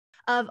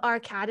of our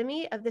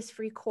academy, of this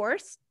free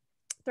course,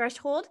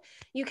 Threshold.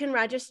 You can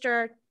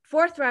register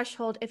for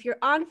Threshold if you're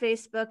on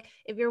Facebook,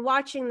 if you're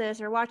watching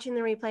this or watching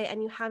the replay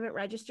and you haven't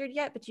registered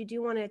yet, but you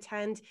do want to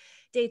attend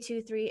day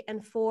 2, 3,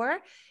 and 4,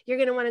 you're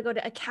going to want to go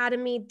to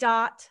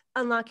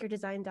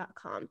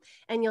academy.unlockyourdesign.com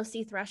and you'll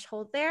see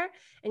Threshold there,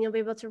 and you'll be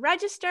able to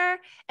register,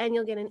 and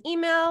you'll get an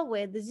email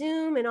with the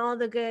Zoom and all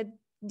the good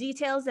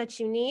details that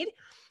you need.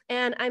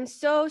 And I'm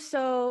so,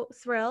 so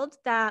thrilled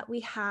that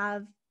we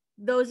have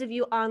those of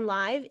you on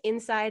live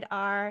inside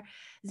our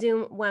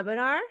Zoom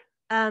webinar.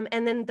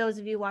 And then those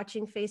of you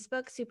watching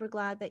Facebook, super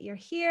glad that you're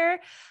here.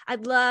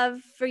 I'd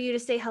love for you to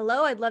say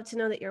hello. I'd love to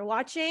know that you're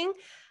watching.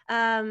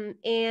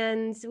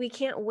 And we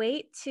can't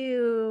wait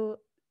to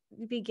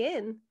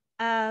begin.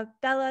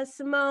 Bella,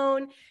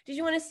 Simone, did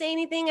you want to say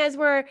anything as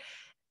we're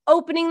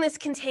opening this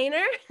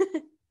container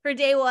for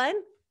day 1?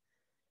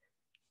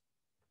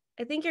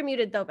 I think you're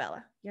muted though,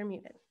 Bella. You're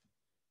muted.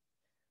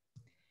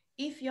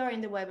 If you're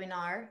in the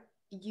webinar,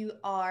 you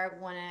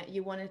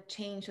want to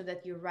change so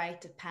that you write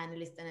to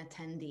panelists and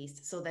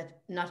attendees so that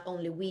not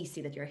only we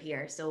see that you're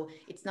here. So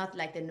it's not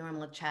like the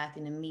normal chat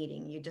in a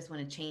meeting. You just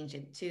want to change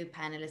it to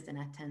panelists and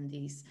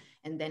attendees,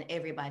 and then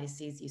everybody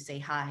sees you say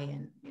hi,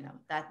 and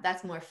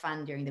that's more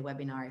fun during the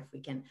webinar if we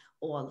can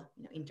all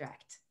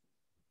interact.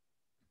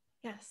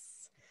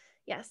 Yes.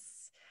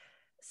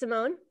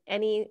 Simone,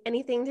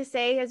 anything to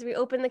say as we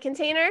open the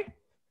container?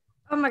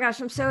 Oh my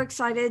gosh, I'm so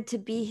excited to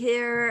be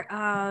here.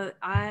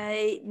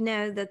 I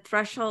know that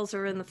thresholds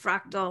are in the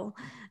fractal.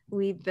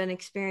 We've been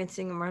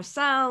experiencing them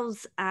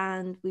ourselves,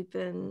 and we've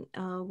been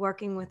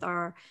working with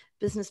our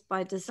Business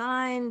by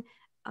Design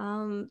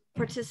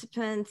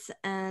participants,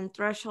 and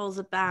thresholds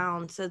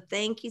abound. So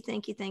thank you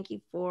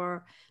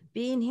for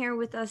being here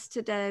with us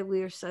today.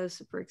 We are so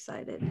super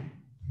excited.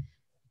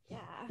 Yeah.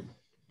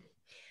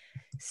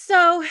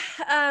 So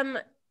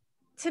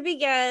to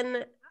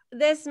begin,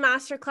 this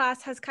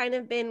masterclass has kind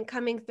of been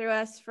coming through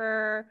us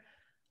for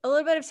a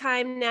little bit of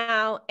time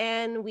now,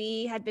 and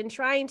we had been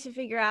trying to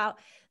figure out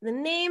the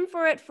name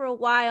for it for a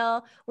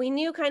while. We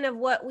knew kind of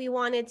what we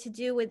wanted to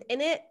do within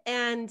it,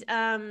 and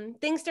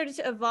things started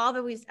to evolve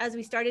as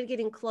we started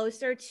getting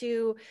closer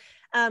to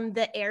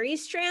the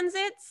Aries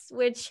transits,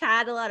 which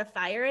had a lot of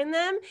fire in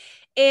them.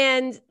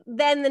 And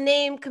then the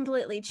name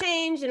completely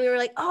changed, and we were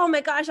like, oh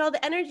my gosh, all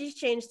the energies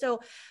changed. So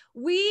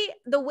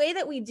the way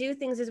that we do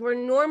things is we're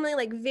normally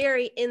like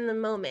very in the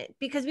moment,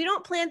 because we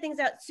don't plan things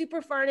out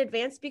super far in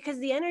advance, because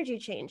the energy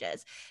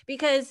changes.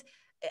 Because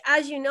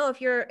as you know,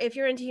 if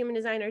you're into human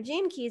design or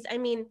gene keys, I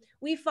mean,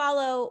 we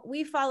follow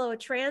a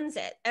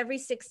transit every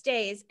 6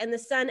 days, and the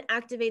sun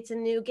activates a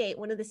new gate,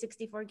 one of the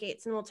 64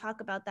 gates. And we'll talk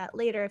about that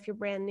later if you're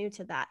brand new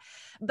to that.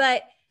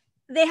 But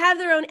they have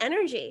their own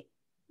energy.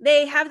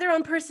 They have their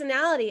own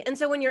personality. And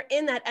so when you're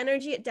in that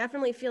energy, it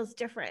definitely feels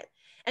different.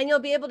 And you'll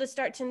be able to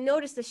start to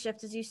notice the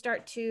shift as you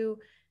start to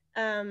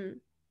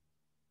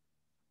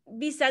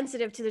be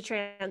sensitive to the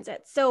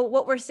transit. So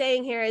what we're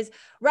saying here is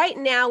right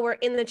now we're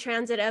in the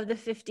transit of the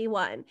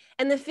 51.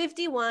 And the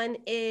 51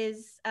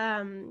 is,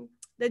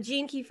 the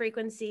gene key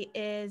frequency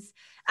is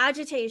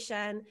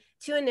agitation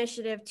to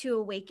initiative to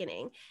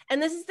awakening.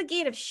 And this is the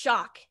gate of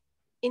shock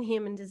in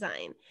human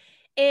design.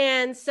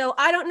 And so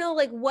I don't know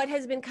like what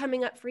has been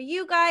coming up for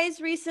you guys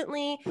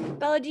recently.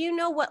 Bella, do you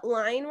know what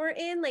line we're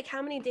in? Like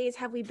how many days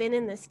have we been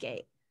in this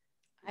gate?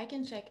 I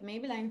can check,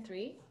 maybe line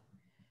 3.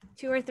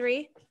 2 or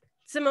 3?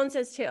 Simone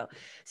says 2.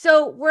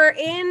 So we're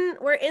in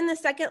the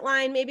second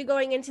line, maybe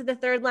going into the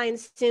third line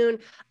soon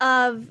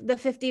of the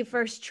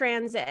 51st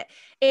transit.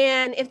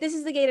 And if this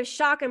is the gate of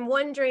shock, I'm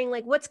wondering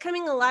like what's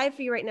coming alive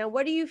for you right now?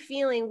 What are you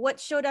feeling? What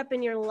showed up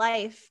in your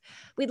life?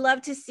 We'd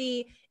love to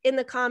see in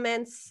the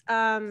comments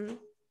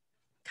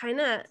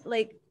kind of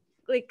like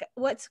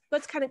what's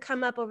kind of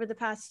come up over the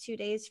past 2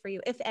 days for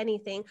you, if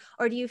anything,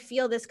 or do you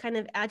feel this kind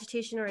of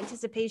agitation or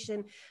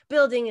anticipation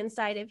building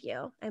inside of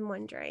you? I'm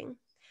wondering.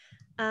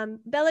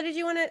 Bella, did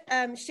you want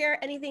to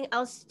share anything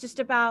else just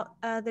about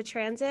the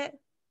transit?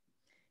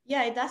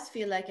 Yeah, it does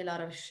feel like a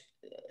lot of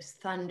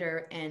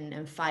thunder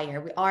and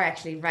fire. We are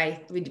actually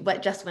right. We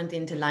just went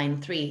into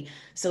line 3.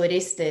 So it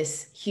is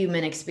this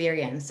human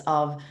experience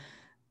of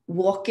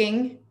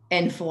walking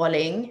and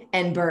falling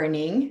and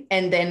burning,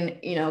 and then,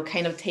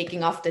 kind of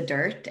taking off the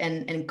dirt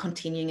and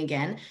continuing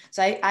again.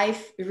 So I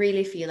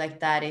really feel like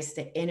that is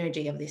the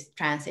energy of this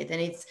transit.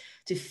 And it's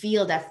to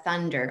feel that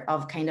thunder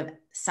of kind of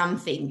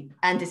something,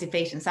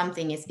 anticipation,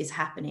 something is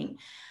happening.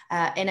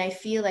 And I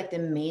feel like the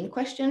main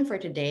question for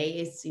today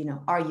is,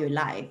 are you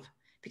alive?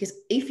 Because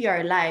if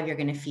you're alive, you're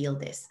going to feel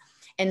this.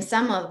 And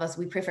some of us,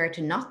 we prefer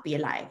to not be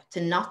alive,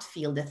 to not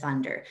feel the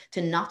thunder,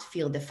 to not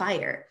feel the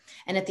fire.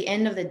 And at the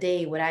end of the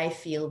day, what I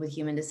feel with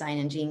human design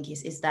and gene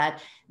keys is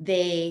that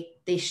they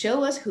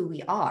show us who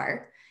we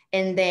are.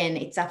 And then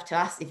it's up to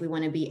us if we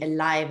want to be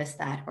alive as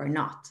that or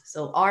not.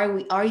 So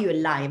are you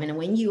alive? And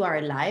when you are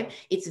alive,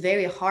 it's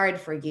very hard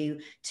for you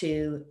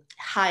to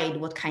hide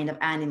what kind of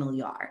animal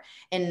you are.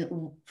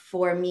 And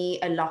for me,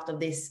 a lot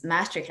of this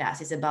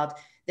masterclass is about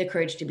the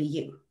courage to be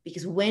you.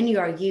 Because when you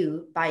are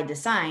you by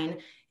design,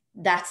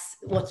 that's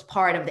what's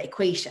part of the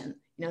equation.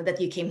 you know,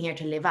 that you came here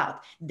to live out,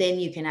 then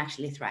you can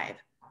actually thrive.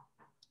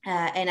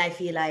 And I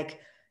feel like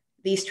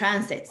these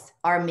transits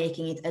are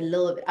making it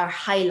are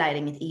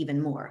highlighting it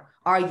even more.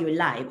 Are you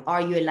alive?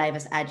 Are you alive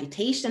as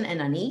agitation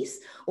and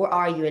unease, or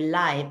are you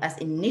alive as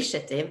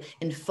initiative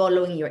and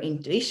following your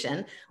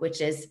intuition,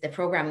 which is the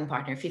programming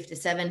partner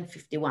 57,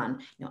 51,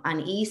 you know,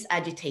 unease,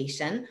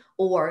 agitation,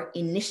 or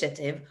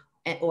initiative,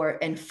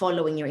 and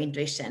following your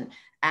intuition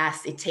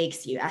as it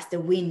takes you, as the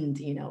wind,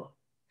 you know.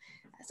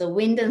 So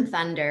wind and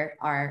thunder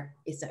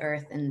is the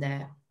earth and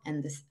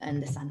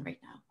the sun right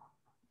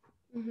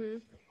now. Mm-hmm.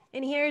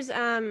 And here's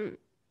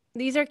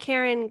these are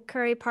Karen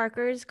Curry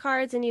Parker's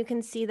cards, and you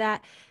can see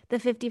that the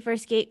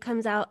 51st gate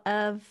comes out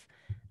of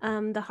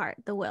the heart,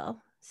 the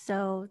will.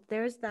 So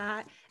there's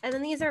that. And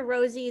then these are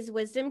Rosie's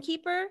Wisdom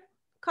Keeper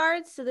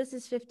cards. So this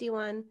is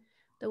 51,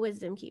 the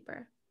Wisdom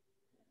Keeper.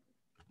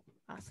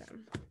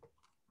 Awesome.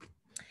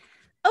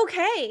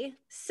 Okay,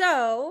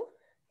 so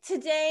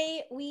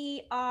today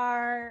we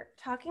are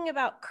talking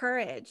about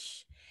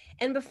courage.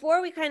 And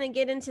before we kind of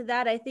get into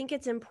that, I think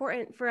it's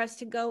important for us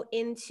to go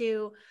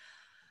into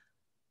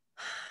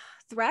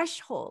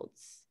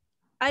thresholds.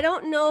 I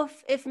don't know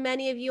if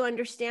many of you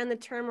understand the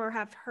term or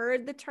have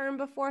heard the term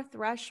before,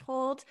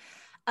 threshold.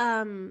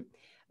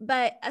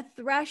 But a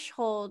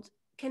threshold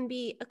can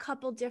be a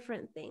couple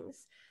different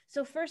things.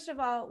 So first of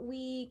all,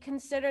 we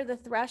consider the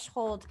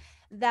threshold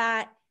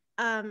that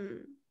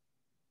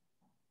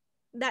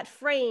that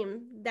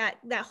frame that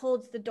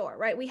holds the door,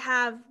 right? We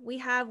have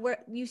where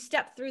you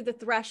step through the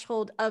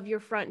threshold of your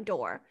front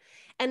door,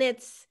 and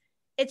it's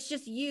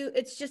just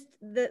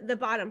the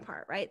bottom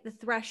part, right? The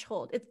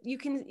threshold. You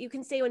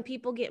can say when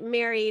people get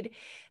married,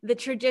 the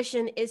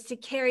tradition is to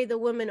carry the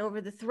woman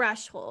over the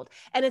threshold,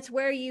 and it's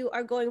where you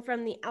are going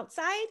from the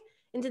outside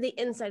into the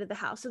inside of the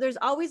house. So there's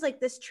always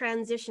like this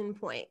transition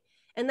point,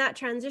 and that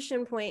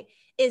transition point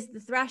is the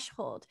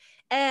threshold.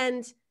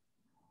 And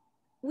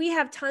we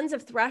have tons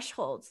of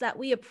thresholds that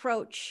we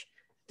approach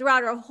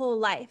throughout our whole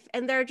life.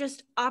 And they're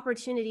just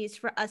opportunities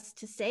for us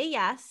to say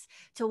yes,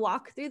 to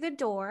walk through the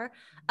door.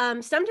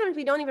 Sometimes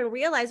we don't even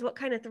realize what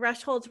kind of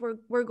thresholds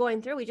we're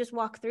going through. We just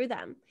walk through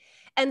them.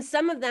 And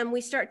some of them,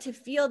 we start to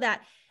feel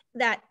that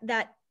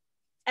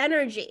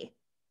energy,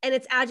 and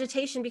it's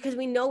agitation because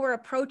we know we're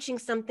approaching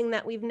something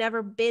that we've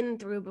never been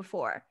through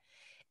before.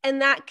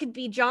 And that could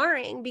be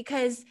jarring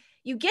because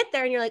you get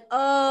there and you're like,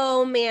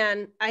 oh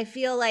man, I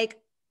feel like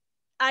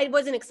I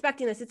wasn't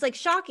expecting this. It's like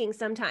shocking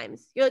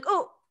sometimes. You're like,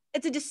 oh,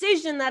 it's a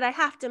decision that I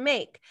have to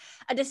make,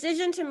 a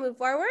decision to move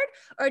forward,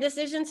 or a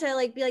decision to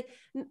like be like,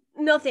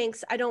 no,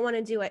 thanks, I don't want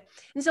to do it.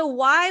 And so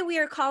why we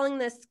are calling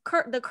this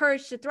the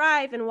Courage to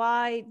Thrive, and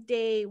why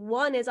day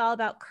one is all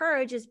about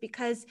courage, is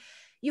because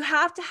you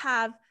have to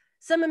have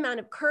some amount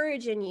of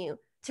courage in you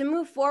to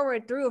move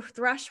forward through a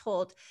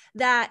threshold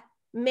that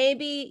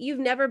maybe you've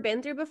never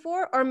been through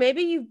before, or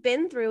maybe you've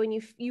been through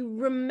and you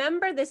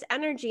remember this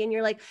energy and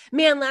you're like,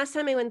 man, last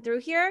time I went through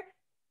here,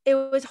 it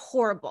was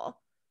horrible.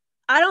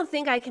 I don't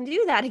think I can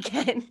do that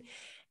again.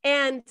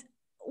 And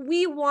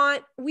we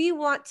want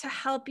to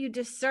help you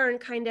discern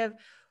kind of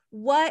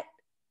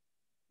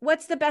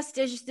what's the best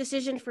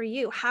decision for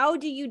you. How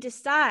do you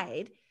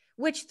decide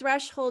which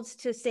thresholds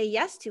to say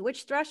yes to,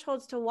 which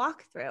thresholds to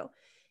walk through?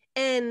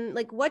 And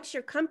like, what's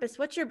your compass?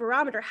 What's your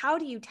barometer? How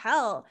do you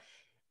tell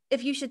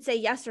if you should say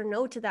yes or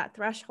no to that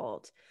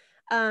threshold?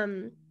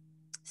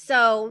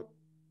 So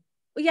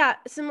yeah,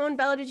 Simone,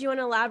 Bella, did you want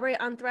to elaborate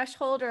on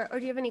threshold, or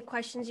do you have any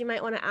questions you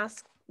might want to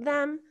ask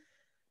them?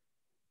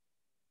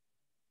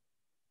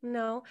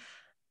 No.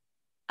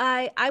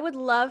 I would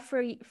love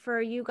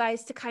for you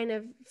guys to kind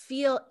of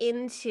feel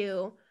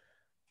into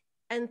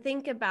and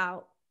think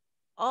about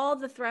all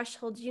the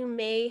thresholds you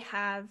may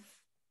have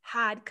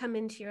had come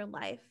into your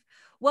life.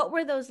 What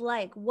were those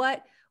like?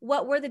 What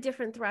were the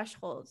different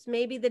thresholds?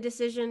 Maybe the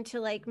decision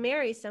to like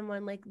marry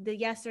someone, like the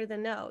yes or the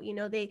no. You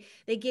know, they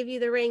give you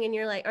the ring and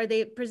you're like, or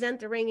they present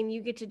the ring and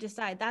you get to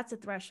decide. That's a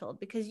threshold,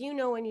 because you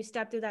know when you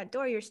step through that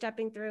door, you're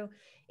stepping through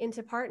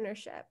into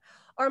partnership.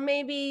 Or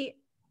maybe,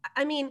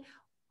 I mean,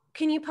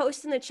 can you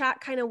post in the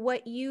chat kind of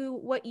what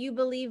you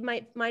believe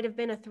might have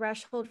been a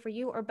threshold for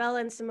you? Or Bella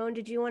and Simone,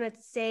 did you want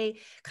to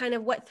say kind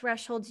of what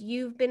thresholds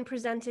you've been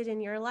presented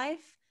in your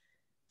life?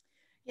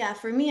 Yeah,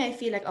 for me, I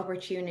feel like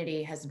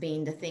opportunity has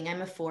been the thing.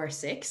 I'm a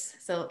 4/6,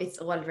 so it's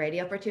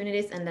already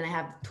opportunities. And then I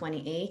have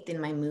 28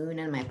 in my moon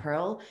and my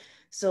pearl.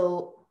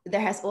 So there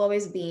has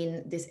always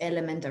been this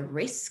element of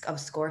risk of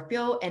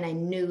Scorpio. And I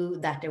knew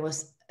that there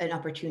was an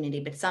opportunity,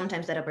 but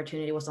sometimes that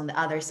opportunity was on the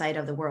other side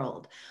of the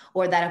world,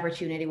 or that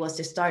opportunity was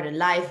to start a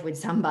life with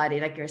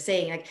somebody, like you're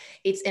saying, like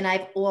and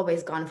I've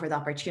always gone for the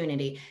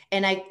opportunity.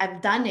 And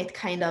I've done it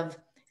kind of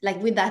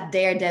like with that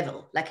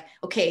daredevil, like,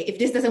 okay, if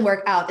this doesn't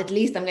work out, at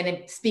least I'm going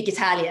to speak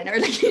Italian, or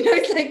like, you know,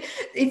 it's like,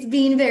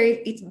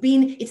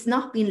 it's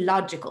not been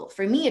logical.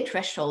 For me, a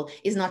threshold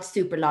is not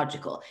super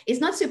logical. It's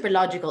not super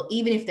logical,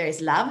 even if there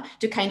is love,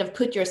 to kind of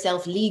put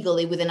yourself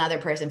legally with another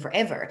person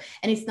forever.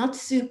 And it's not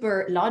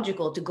super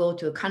logical to go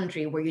to a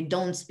country where you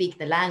don't speak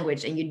the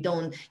language and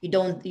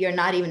you're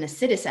not even a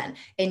citizen,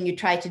 and you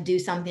try to do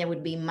something that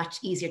would be much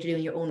easier to do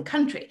in your own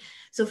country.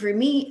 So for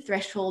me,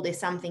 threshold is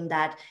something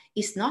that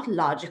is not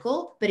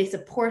logical, but it's a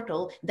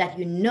portal that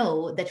you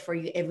know that for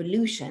your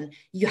evolution,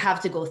 you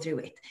have to go through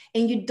it.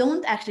 And you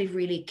don't actually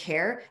really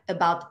care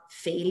about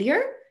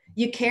failure.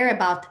 You care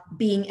about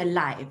being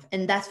alive.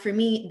 And that's, for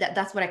me,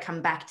 that's what I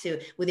come back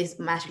to with this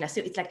masterclass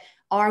too. It's like,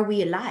 are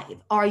we alive?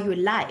 Are you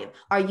alive?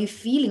 Are you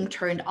feeling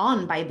turned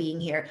on by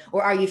being here?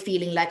 Or are you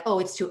feeling like, oh,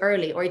 it's too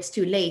early, or it's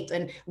too late,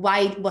 and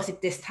why was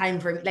it this time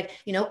for me? Like,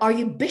 you know, are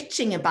you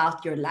bitching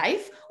about your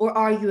life, or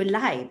are you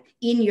alive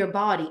in your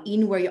body,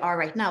 in where you are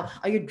right now?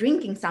 Are you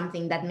drinking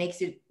something that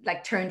makes you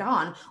like turned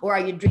on, or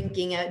are you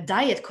drinking a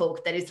diet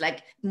Coke that is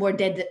like more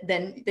dead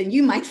than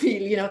you might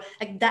feel? You know,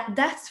 like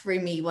that's for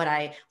me what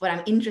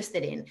I'm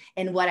interested in,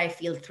 and what I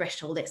feel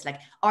threshold is. Like,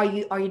 are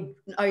you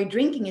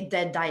drinking a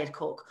dead diet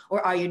Coke,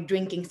 or are you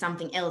drinking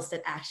something else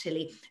that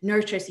actually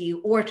nurtures you,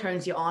 or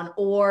turns you on,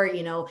 or,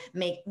 you know,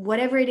 make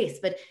whatever it is?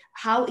 But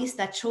how is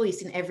that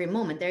choice in every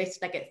moment? There is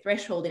like a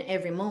threshold in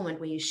every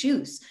moment when you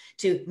choose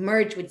to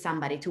merge with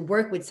somebody, to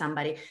work with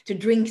somebody, to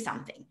drink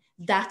something.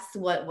 That's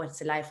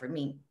what's alive for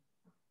me.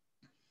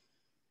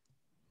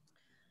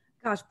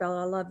 Gosh,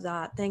 Bella, I love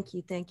that. Thank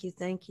you, thank you,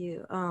 thank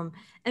you.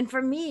 And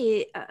for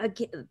me,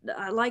 again,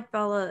 I like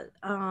Bella.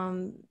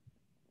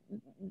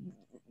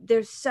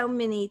 There's so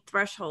many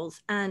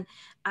thresholds, and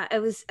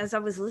as I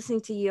was listening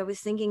to you, I was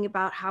thinking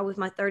about how with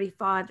my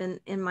 35 and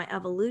in my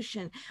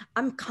evolution,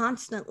 I'm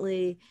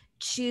constantly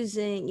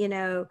choosing, you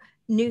know,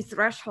 new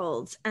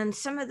thresholds, and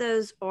some of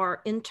those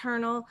are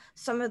internal,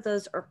 some of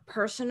those are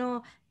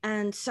personal,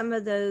 and some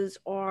of those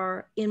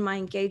are in my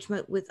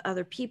engagement with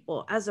other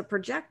people. As a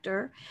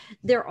projector,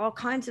 there are all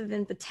kinds of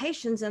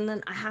invitations, and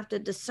then I have to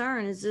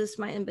discern, is this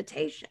my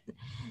invitation?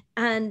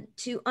 And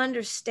to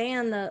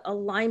understand the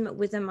alignment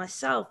within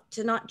myself,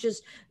 to not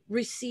just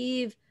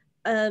receive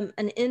an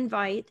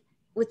invite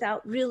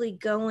without really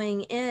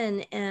going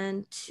in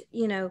and,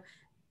 you know,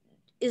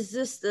 is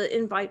this the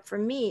invite for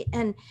me?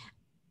 And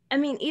I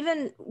mean,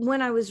 even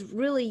when I was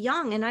really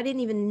young and I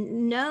didn't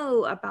even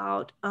know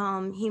about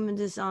human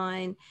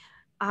design,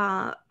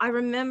 I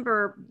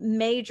remember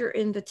major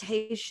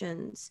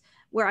invitations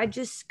where I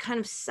just kind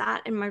of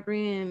sat in my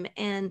room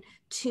and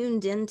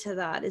tuned into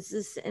that. Is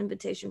this the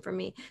invitation for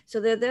me?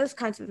 So there are those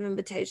kinds of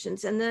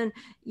invitations. And then,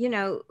 you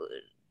know,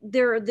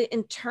 there are the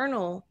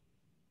internal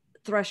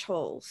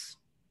thresholds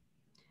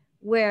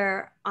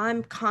where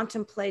I'm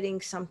contemplating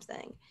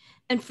something.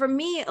 And for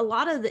me, a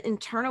lot of the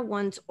internal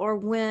ones are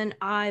when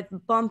I've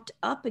bumped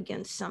up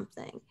against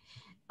something.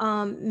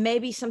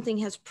 Maybe something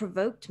has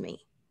provoked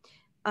me.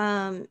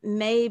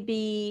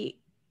 Maybe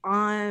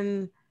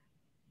I'm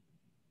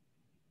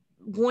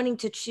wanting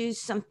to choose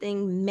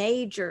something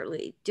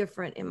majorly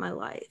different in my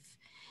life.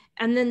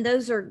 And then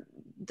those are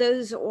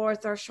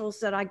thresholds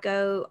that I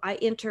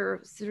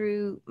enter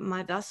through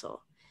my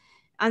vessel.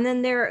 And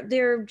then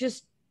they're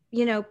just,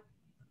 you know,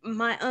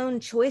 my own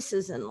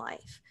choices in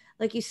life.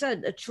 Like you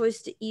said, a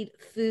choice to eat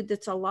food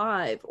that's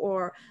alive,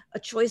 or a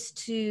choice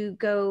to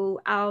go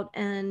out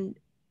and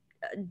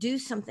do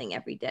something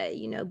every day,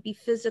 you know, be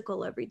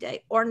physical every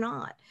day or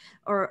not,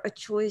 or a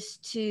choice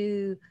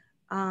to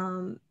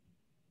have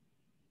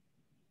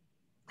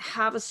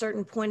a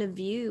certain point of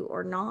view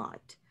or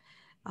not,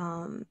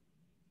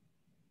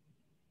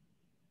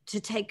 to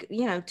take,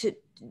 you know,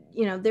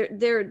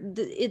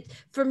 it,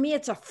 for me,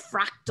 it's a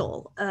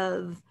fractal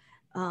of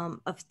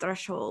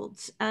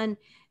thresholds. And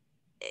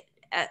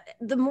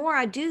the more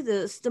I do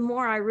this, the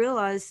more I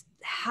realize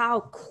how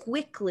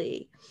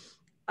quickly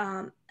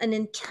an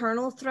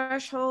internal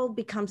threshold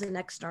becomes an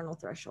external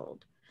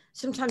threshold.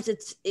 Sometimes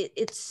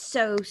it's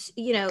so,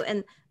 you know,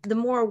 and the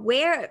more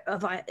aware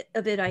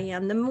of it I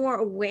am, the more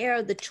aware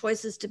of the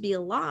choices to be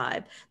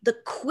alive, the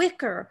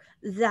quicker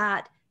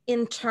that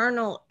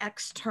internal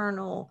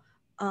external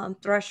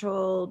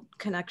threshold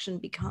connection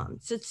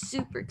becomes. So it's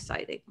super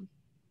exciting.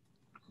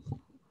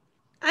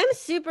 I'm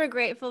super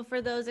grateful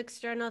for those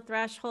external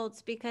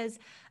thresholds, because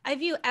I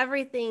view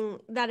everything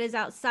that is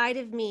outside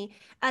of me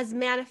as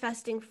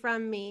manifesting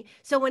from me.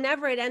 So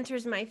whenever it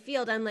enters my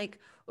field, I'm like,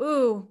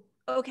 ooh,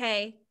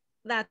 okay,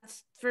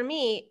 that's for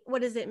me.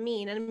 What does it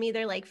mean? And I'm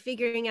either like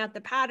figuring out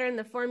the pattern,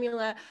 the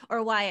formula,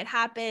 or why it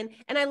happened.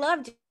 And I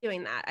love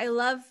doing that. I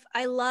love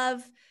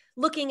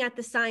looking at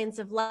the signs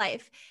of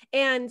life.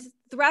 And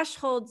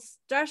thresholds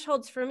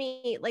for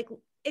me, like,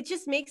 it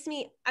just makes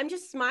me, I'm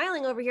just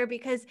smiling over here,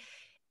 because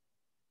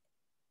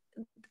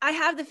I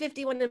have the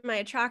 51 in my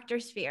attractor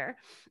sphere,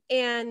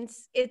 and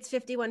it's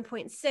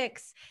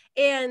 51.6.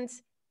 And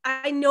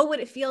I know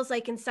what it feels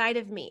like inside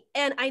of me.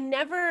 And I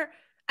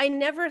I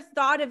never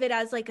thought of it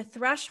as like a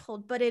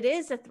threshold, but it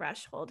is a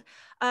threshold.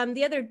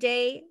 The other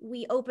day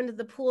we opened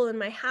the pool in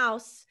my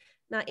house,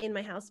 not in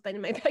my house, but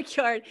in my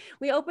backyard.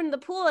 We opened the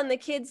pool and the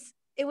kids,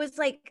 it was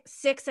like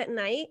 6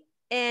 p.m.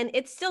 and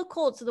it's still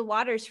cold. So the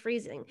water's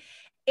freezing.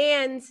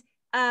 And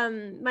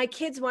my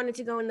kids wanted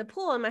to go in the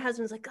pool and my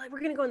husband's like, oh, we're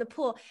going to go in the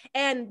pool.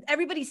 And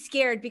everybody's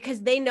scared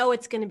because they know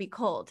it's going to be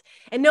cold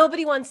and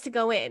nobody wants to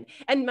go in.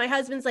 And my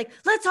husband's like,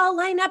 let's all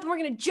line up and we're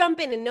going to jump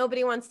in, and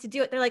nobody wants to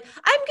do it. They're like,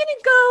 I'm going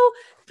to go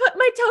put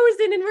my toes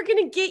in and we're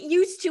going to get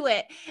used to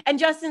it. And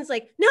Justin's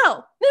like,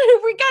 no,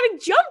 we got to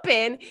jump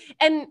in.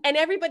 And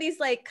everybody's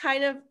like,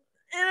 kind of,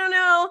 I don't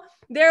know.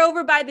 They're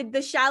over by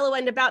the shallow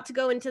end about to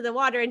go into the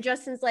water. And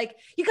Justin's like,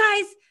 you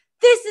guys,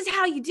 this is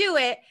how you do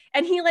it.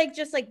 And he like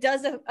just like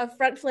does a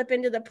front flip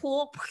into the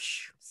pool,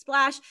 whoosh,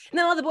 splash. And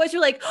then all the boys are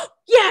like, oh,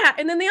 yeah.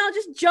 And then they all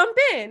just jump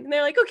in and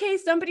they're like, okay,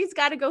 somebody's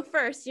got to go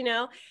first, you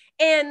know?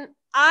 And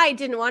I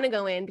didn't want to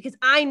go in because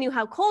I knew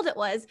how cold it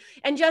was.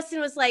 And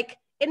Justin was like,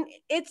 and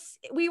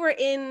we were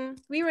in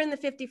the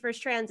 51st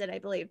transit, I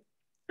believe.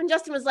 And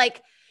Justin was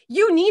like,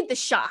 you need the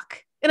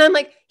shock. And I'm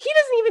like, he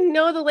doesn't even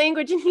know the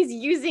language and he's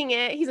using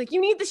it. He's like, you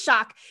need the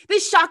shock.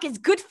 This shock is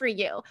good for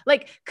you.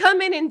 Like,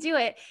 come in and do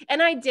it.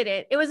 And I did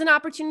it. It was an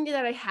opportunity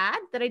that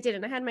I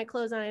didn't. I had my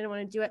clothes on. I didn't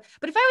want to do it.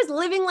 But if I was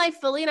living life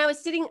fully and I was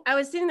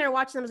sitting there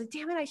watching them, I was like,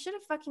 damn it, I should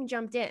have fucking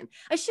jumped in.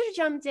 I should have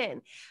jumped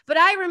in. But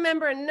I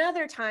remember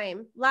another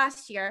time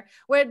last year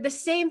where the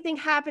same thing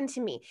happened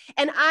to me.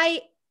 And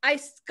I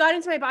got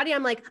into my body.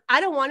 I'm like, I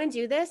don't want to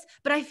do this,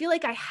 but I feel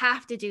like I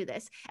have to do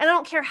this. And I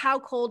don't care how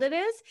cold it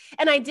is.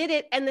 And I did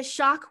it. And the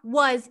shock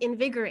was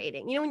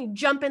invigorating. You know, when you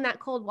jump in that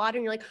cold water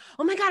and you're like,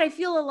 oh my God, I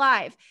feel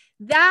alive.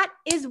 That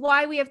is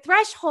why we have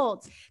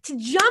thresholds, to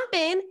jump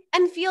in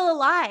and feel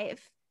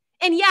alive.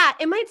 And yeah,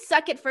 it might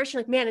suck at first.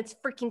 You're like, man, it's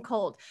freaking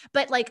cold.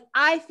 But like,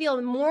 I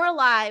feel more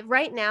alive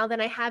right now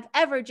than I have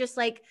ever, just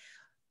like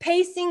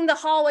pacing the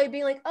hallway,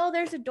 being like, oh,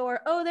 there's a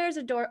door. Oh, there's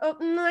a door. Oh,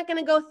 I'm not going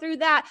to go through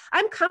that.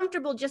 I'm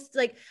comfortable just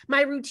like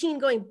my routine,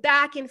 going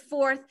back and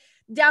forth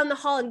down the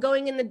hall and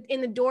going in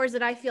the doors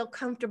that I feel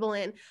comfortable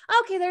in.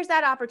 Okay, there's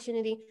that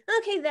opportunity.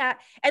 Okay, that.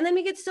 And then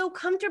we get so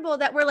comfortable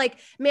that we're like,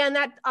 man,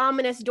 that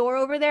ominous door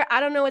over there, I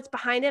don't know what's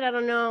behind it. I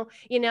don't know.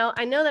 You know,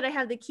 I know that I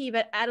have the key,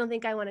 but I don't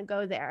think I want to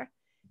go there.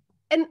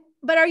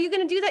 But are you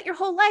going to do that your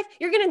whole life?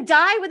 You're going to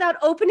die without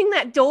opening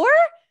that door?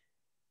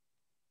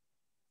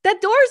 That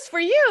door's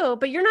for you,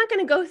 but you're not going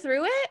to go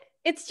through it.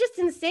 It's just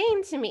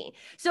insane to me.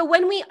 So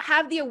when we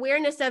have the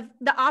awareness of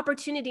the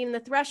opportunity and the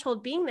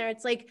threshold being there,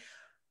 it's like,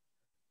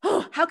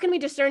 oh, how can we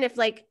discern if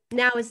like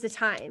now is the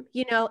time,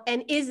 you know,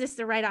 and is this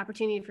the right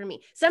opportunity for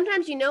me?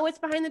 Sometimes you know what's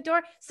behind the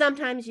door,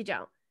 sometimes you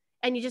don't.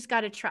 And you just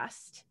got to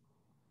trust.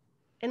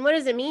 And what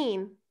does it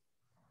mean,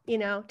 you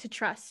know, to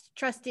trust?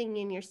 Trusting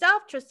in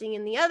yourself, trusting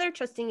in the other,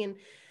 trusting in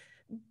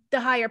the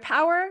higher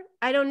power.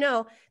 I don't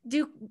know.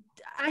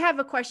 I have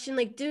a question,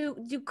 like, do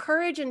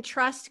courage and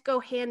trust go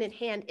hand in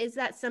hand? Is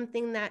that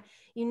something that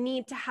you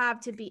need to have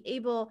to be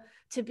able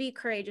to be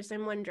courageous?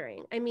 I'm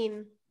wondering. I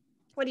mean,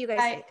 what do you guys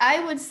think?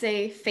 I would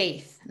say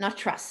faith, not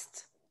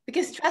trust,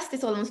 because trust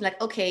is almost like,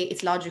 okay,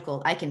 it's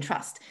logical, I can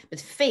trust, but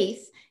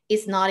faith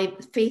is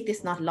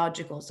not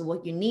logical. So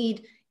what you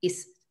need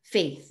is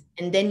faith,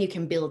 and then you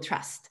can build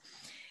trust.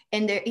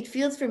 And it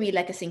feels for me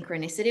like a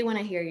synchronicity when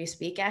I hear you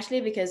speak,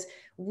 Ashley, because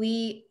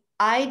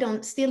I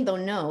still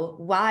don't know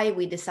why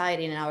we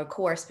decided in our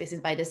core Species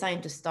by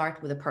Design to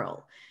start with a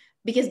pearl,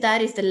 because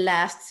that is the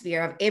last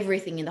sphere of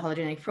everything in the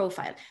hologenetic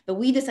profile. But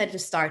we decided to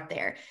start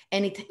there,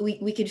 and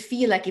we could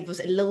feel like it was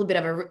a little bit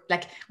of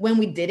like when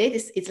we did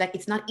it, it's like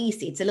it's not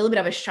easy. It's a little bit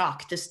of a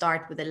shock to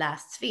start with the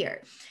last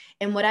sphere.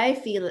 And what I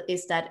feel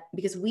is that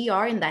because we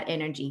are in that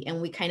energy and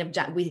we kind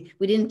of, we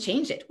didn't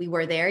change it. We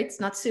were there.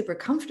 It's not super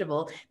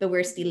comfortable, but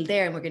we're still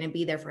there, and we're going to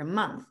be there for a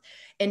month.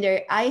 And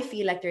I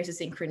feel like there's a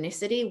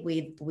synchronicity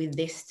with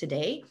this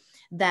today,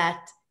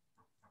 that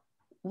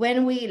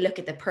when we look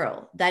at the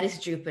pearl, that is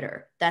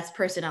Jupiter, that's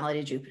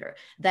personality Jupiter,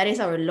 that is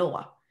our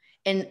law.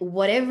 And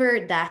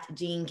whatever that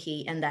gene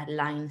key and that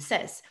line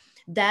says,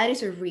 that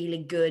is a really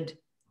good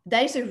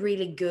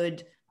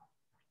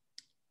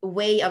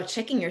way of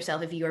checking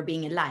yourself if you are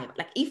being alive.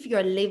 Like if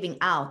you're living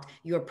out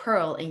your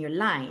pearl and your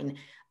line,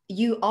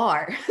 you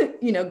are,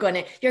 you're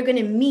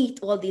gonna meet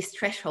all these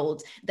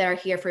thresholds that are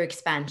here for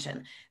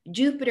expansion.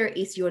 Jupiter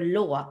is your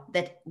law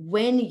that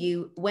when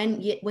you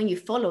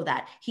follow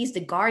that, he's the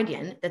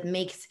guardian that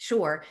makes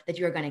sure that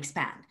you're gonna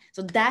expand.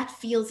 So that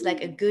feels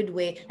like a good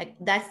way. Like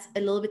that's a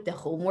little bit the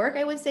homework,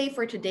 I would say,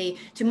 for today.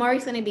 Tomorrow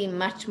is gonna be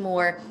much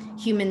more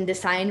human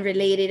design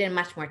related and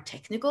much more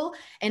technical.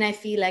 And I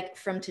feel like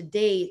from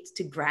today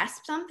to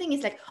grasp something,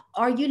 it's like,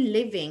 are you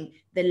living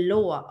the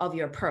law of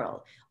your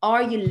pearl?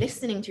 Are you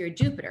listening to your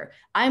Jupiter?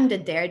 I'm the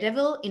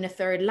daredevil in a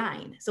third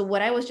line. So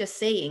what I was just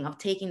saying of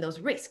taking those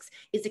risks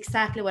is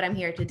exactly what I'm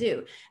here to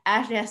do.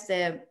 Ashley has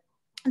the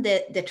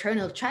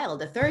eternal child,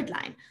 the third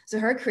line. So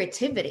her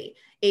creativity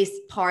is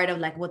part of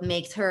like what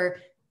makes her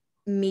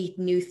meet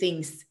new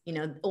things,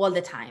 all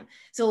the time.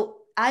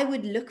 So I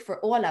would look for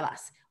all of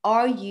us.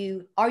 Are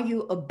you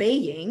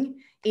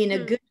obeying in a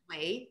good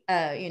way,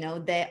 are you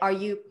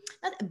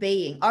not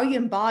obeying, are you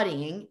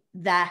embodying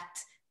that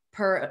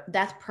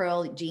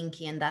pearl gene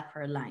key and that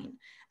pearl line?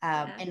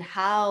 And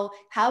how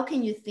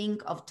can you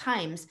think of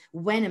times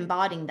when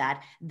embodying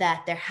that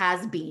there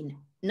has been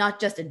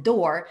not just a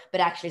door, but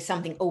actually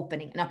something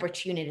opening, an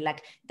opportunity,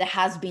 like there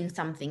has been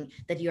something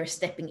that you're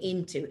stepping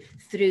into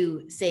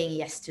through saying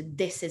yes to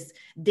this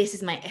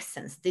is my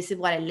essence, this is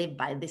what I live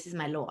by, this is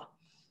my law.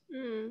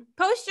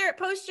 Post your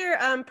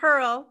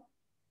pearl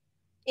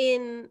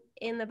in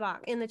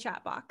the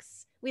chat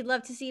box. We'd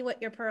love to see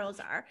what your pearls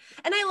are.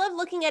 And I love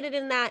looking at it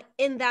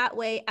in that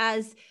way,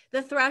 as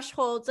the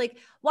thresholds. Like,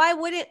 why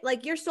wouldn't,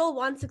 like, your soul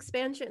wants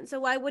expansion, so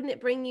why wouldn't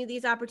it bring you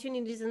these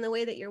opportunities? In the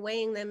way that you're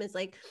weighing them is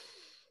like,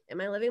 am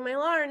I living my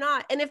law or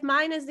not? And if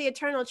mine is the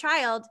eternal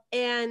child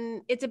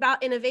and it's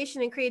about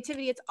innovation and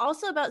creativity, it's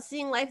also about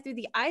seeing life through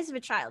the eyes of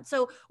a child.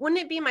 So wouldn't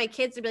it be my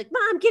kids to be like,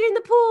 Mom, get in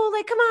the pool,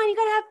 like, come on, you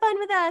gotta have fun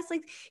with us,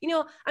 like,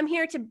 I'm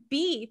here to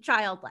be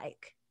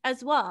childlike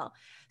as well.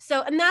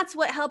 So, and that's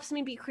what helps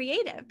me be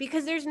creative,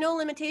 because there's no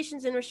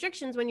limitations and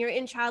restrictions when you're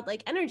in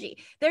childlike energy.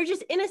 They're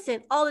just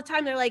innocent all the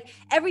time. They're like,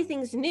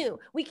 everything's new.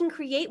 We can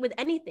create with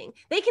anything.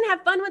 They can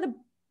have fun with a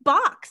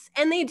box,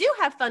 and they do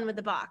have fun with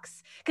the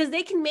box, because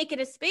they can make it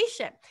a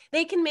spaceship,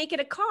 they can make it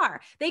a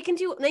car, they can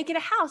make it a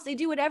house, they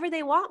do whatever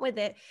they want with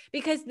it,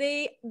 because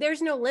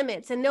there's no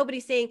limits, and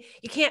nobody's saying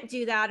you can't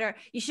do that, or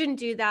you shouldn't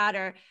do that,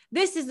 or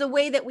this is the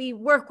way that we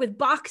work with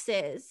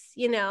boxes,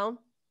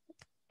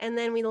 and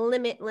then we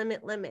limit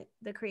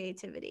the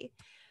creativity.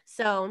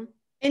 So,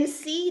 and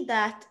see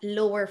that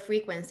lower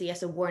frequency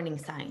as a warning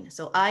sign.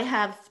 So I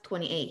have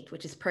 28,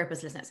 which is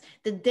purposelessness.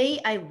 The day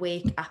I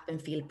wake up and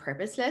feel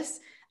purposeless,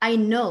 I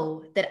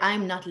know that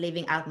I'm not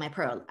living out my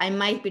pearl. I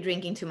might be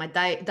drinking to my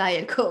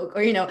diet Coke,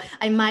 or,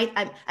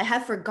 I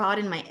have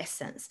forgotten my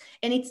essence.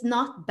 And it's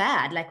not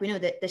bad. Like, we know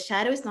that the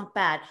shadow is not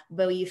bad,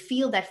 but when you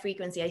feel that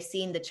frequency, I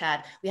see in the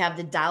chat, we have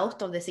the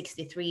doubt of the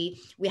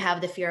 63, we have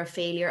the fear of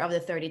failure of the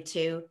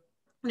 32.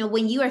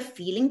 When you are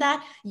feeling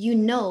that,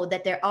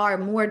 that there are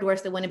more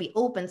doors that want to be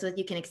open so that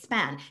you can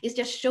expand. It's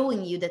just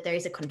showing you that there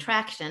is a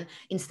contraction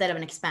instead of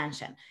an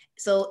expansion.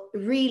 So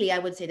really, I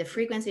would say the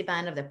frequency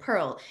band of the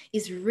pearl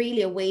is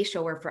really a way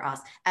shower for us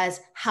as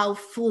how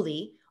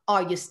fully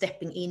are you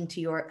stepping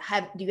into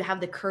do you have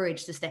the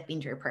courage to step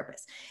into your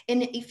purpose?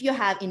 And if you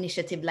have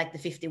initiative like the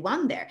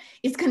 51 there,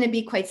 it's going to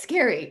be quite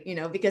scary,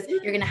 because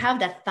you're going to have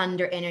that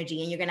thunder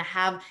energy, and you're going to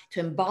have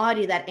to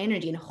embody that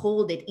energy and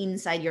hold it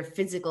inside your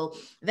physical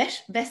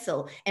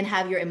vessel, and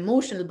have your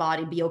emotional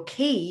body be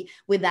okay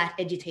with that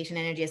agitation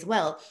energy as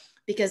well.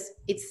 Because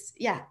it's,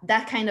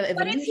 that kind of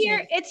evolution.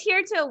 But it's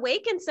here to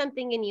awaken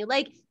something in you.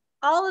 Like,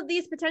 all of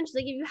these potentials,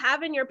 like, if you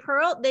have in your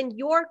pearl, then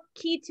your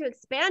key to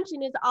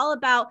expansion is all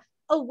about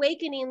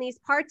awakening these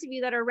parts of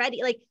you that are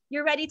ready. Like,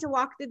 you're ready to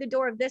walk through the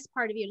door of this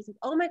part of you. It's like,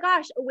 oh my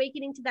gosh,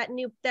 awakening to that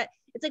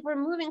it's like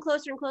we're moving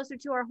closer and closer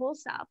to our whole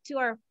self,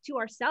 to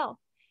ourself,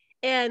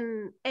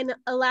 and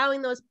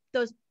allowing those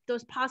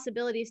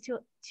possibilities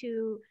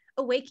to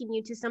awaken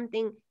you to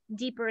something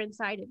deeper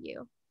inside of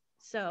you.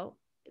 So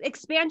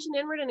expansion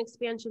inward and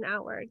expansion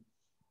outward.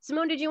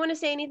 Simone, did you want to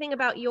say anything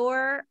about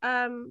your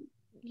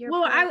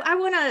well, I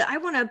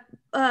want to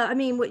I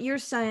mean, what you're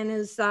saying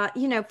is that,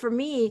 for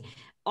me,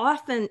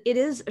 often it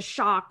is a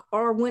shock,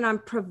 or when I'm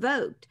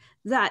provoked,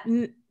 that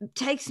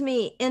takes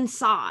me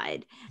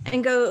inside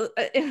and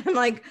and I'm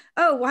like,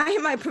 oh, why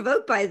am I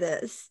provoked by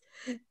this?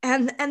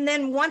 And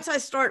then once I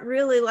start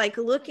really like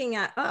looking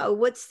at, oh,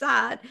 what's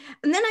that?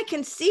 And then I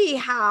can see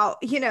how,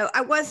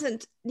 I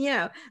wasn't,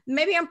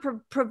 maybe I'm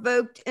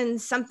provoked in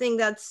something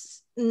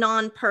that's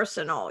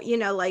non-personal,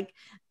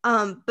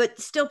 but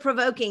still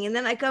provoking. And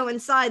then I go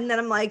inside, and then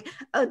I'm like,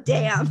 oh,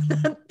 damn,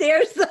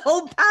 there's the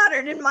whole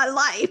pattern in my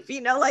life,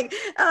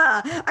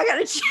 I got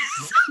to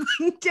choose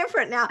something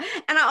different now.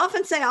 And I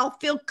often say I'll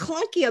feel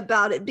clunky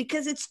about it,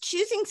 because it's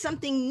choosing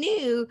something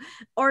new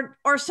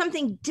or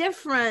something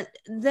different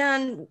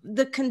than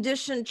the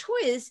conditioned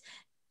choice.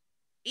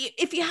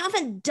 If you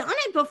haven't done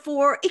it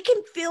before, it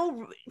can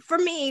feel, for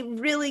me,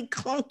 really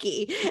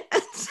clunky.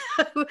 And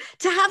so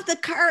to have the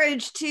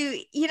courage to,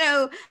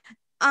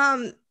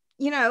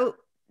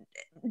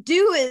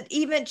 do it,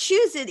 even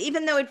choose it,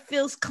 even though it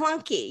feels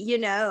clunky,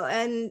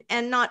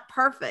 and not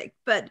perfect,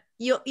 but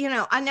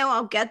I know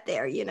I'll get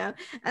there, and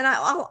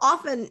I'll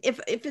often,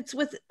 if it's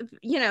with,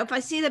 if I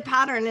see the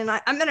pattern, and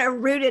I'm going to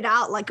root it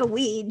out like a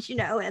weed,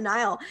 and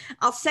I'll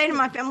say to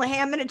my family, hey,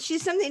 I'm going to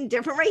choose something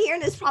different right here,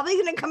 and it's probably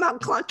going to come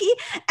out clunky.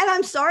 And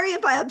I'm sorry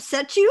if I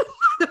upset you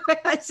the way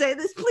I say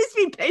this, please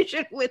be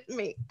patient with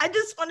me. I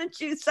just want to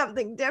choose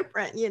something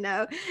different,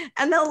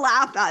 and they'll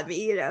laugh at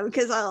me,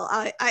 because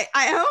I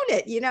own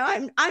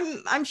it,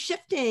 I'm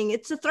shifting.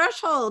 It's a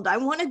threshold. I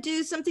want to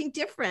do something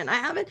different. I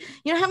haven't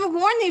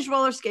worn these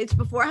roller skates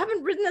before. I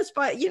haven't ridden this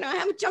bike, I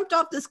haven't jumped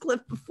off this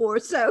cliff before.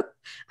 So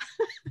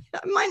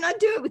I might not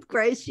do it with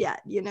grace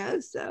yet,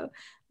 so,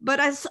 but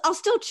I'll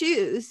still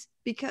choose,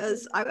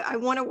 because I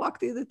want to walk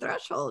through the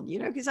threshold,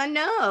 because I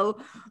know,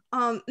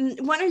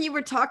 one of you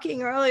were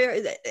talking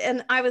earlier,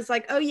 and I was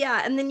like, oh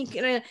yeah. And then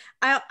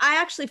I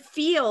actually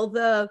feel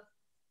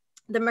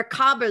the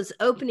Merkaba's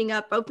opening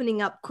up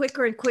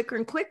quicker and quicker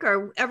and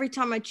quicker every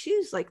time I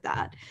choose like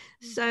that.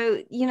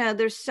 So, you know,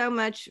 there's so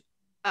much,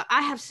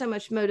 I have so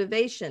much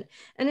motivation.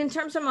 And in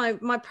terms of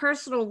my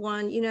personal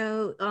one, you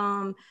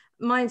know,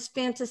 mine's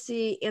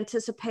fantasy,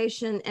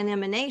 anticipation, and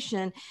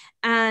emanation.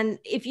 And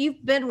if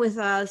you've been with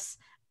us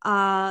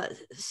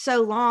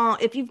so long,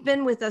 if you've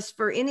been with us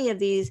for any of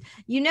these,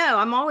 you know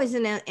I'm always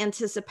in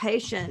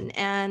anticipation,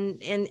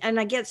 and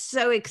I get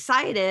so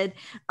excited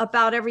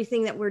about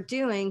everything that we're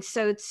doing,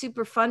 so it's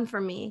super fun for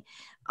me.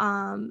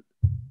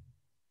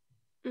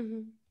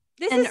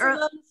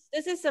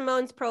 This is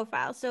Simone's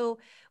profile. So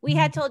we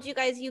had told you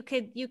guys you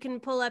can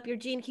pull up your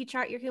gene key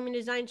chart, your human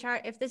design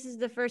chart. If this is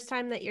the first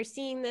time that you're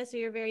seeing this or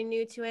you're very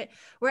new to it,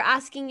 we're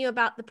asking you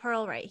about the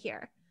pearl right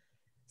here.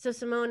 So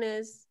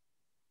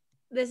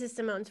this is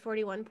Simone's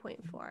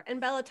 41.4,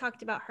 and Bella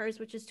talked about hers,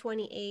 which is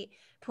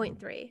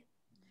 28.3.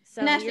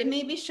 So and actually,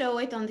 maybe show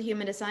it on the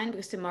human design,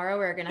 because tomorrow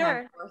we're gonna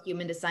have more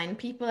human design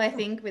people, I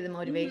think, with the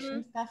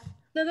motivation stuff.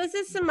 So this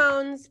is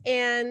Simone's,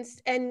 and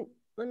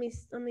let me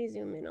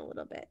zoom in a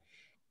little bit,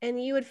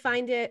 and you would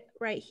find it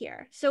right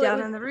here. So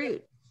down on the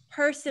root,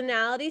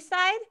 personality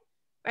side,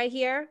 right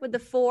here with the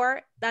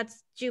 4.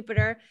 That's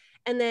Jupiter,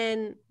 and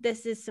then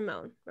this is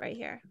Simone right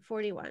here,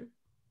 41.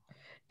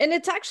 And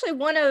it's actually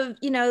one of,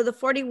 you know, the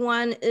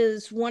 41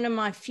 is one of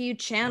my few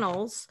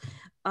channels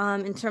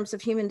in terms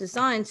of human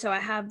design. So I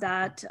have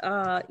that,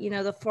 you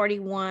know, the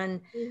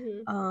 41,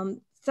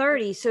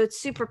 30. So it's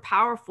super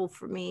powerful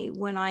for me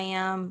when I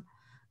am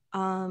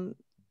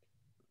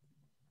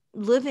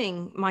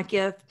living my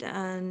gift,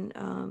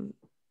 and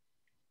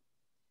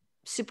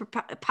super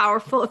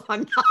powerful if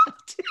I'm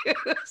not too.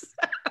 So.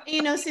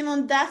 You know,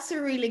 Simone, that's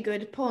a really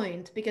good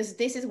point, because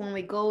this is when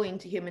we go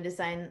into human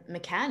design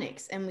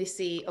mechanics and we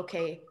see,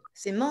 okay,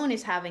 Simone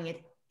is having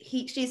it.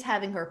 She's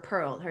having her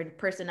pearl, her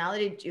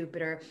personality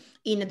Jupiter,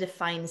 in a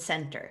defined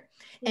center.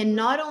 And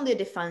not only a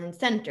defined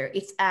center,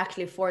 it's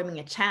actually forming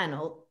a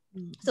channel.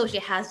 So she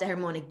has the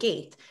harmonic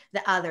gate,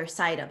 the other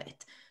side of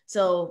it.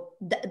 So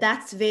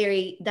that's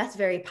very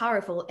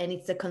powerful, and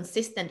it's a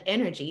consistent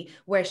energy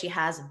where she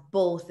has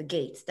both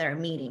gates that are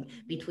meeting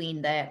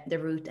between the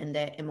root and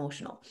the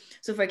emotional.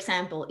 So for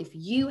example, if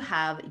you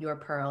have your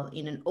pearl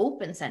in an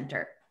open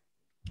center,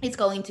 it's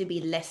going to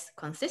be less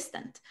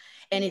consistent,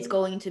 and it's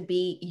going to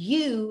be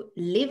you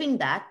living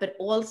that, but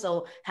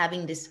also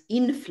having this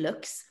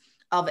influx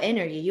of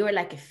energy. You're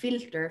like a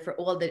filter for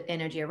all the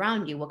energy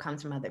around you, what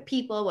comes from other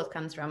people, what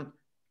comes from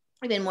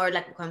even more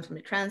like what comes from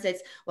the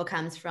transits, what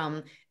comes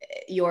from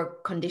your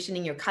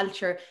conditioning, your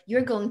culture.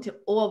 You're going to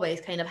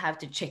always kind of have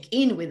to check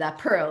in with that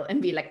pearl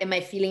and be like, am I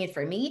feeling it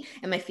for me?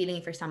 Am I feeling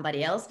it for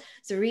somebody else?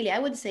 So really, I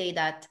would say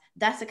that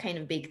that's a kind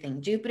of big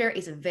thing. Jupiter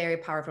is a very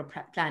powerful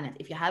planet.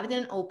 If you have it in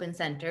an open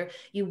center,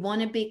 you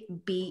want to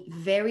be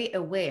very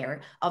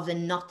aware of the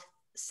not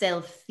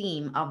self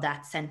theme of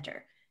that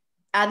center.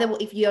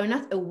 If you're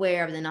not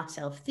aware of the not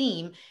self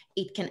theme,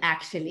 it can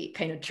actually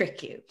kind of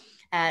trick you.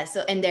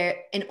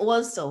 And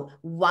also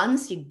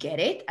once you get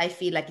it, I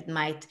feel like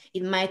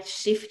it might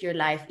shift your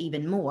life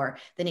even more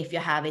than if you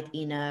have it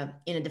in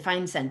a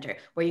defined center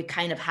where you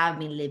kind of have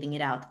been living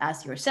it out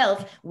as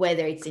yourself,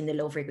 whether it's in the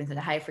low frequency or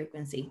the high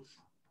frequency.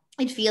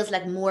 It feels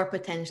like more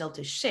potential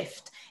to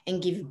shift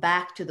and give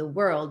back to the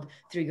world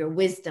through your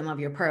wisdom of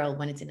your pearl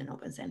when it's in an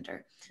open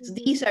center. So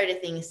these are the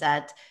things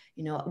that,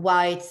 you know,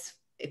 why it's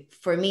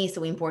for me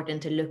so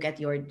important to look at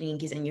your gene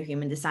keys and your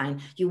human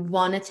design. You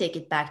want to take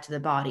it back to the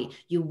body.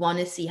 You want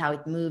to see how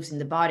it moves in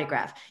the body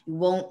graph. You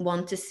won't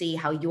want to see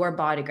how your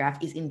body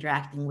graph is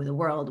interacting with the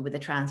world, with the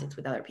transits,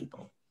 with other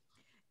people.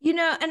 You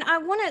know, and I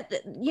want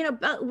to, you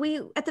know,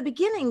 we at the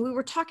beginning, we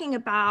were talking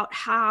about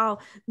how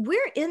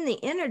we're in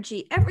the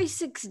energy every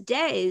 6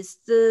 days,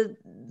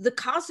 the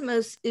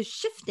cosmos is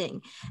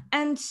shifting.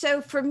 And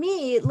so for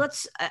me,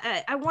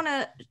 I want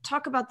to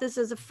talk about this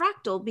as a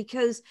fractal,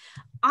 because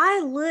I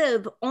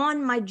live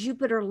on my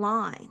Jupiter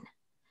line,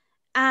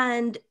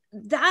 and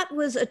that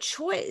was a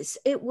choice.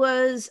 It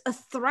was a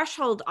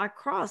threshold I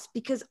crossed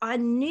because I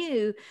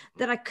knew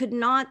that I could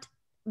not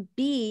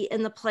be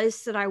in the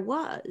place that I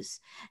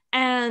was.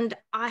 And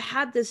I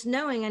had this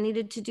knowing I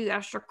needed to do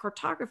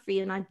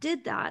astrocartography, and I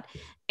did that.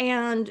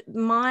 And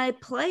my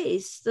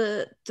place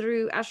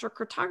through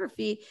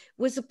astrocartography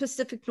was the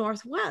Pacific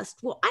Northwest.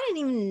 Well, I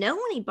didn't even know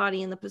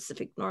anybody in the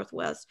Pacific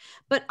Northwest,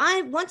 but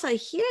once I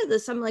hear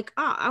this, I'm like,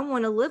 I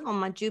want to live on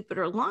my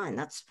Jupiter line.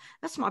 That's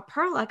my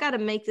pearl. I got to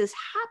make this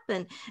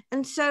happen.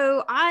 And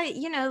so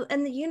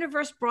and the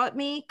universe brought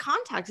me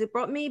contacts. It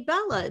brought me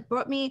Bella. It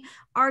brought me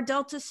our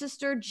Delta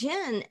sister,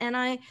 Jen. And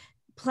I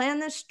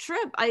planned this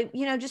trip. I,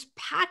 just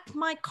packed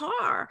my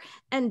car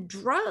and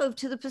drove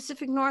to the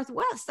Pacific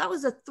Northwest. That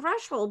was a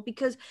threshold,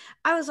 because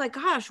I was like,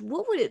 gosh,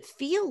 what would it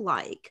feel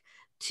like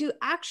to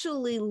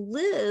actually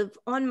live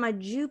on my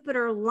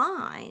Jupiter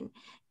line?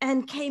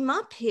 And came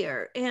up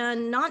here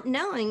and not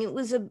knowing it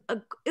was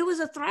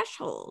a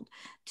threshold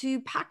to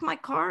pack my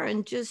car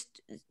and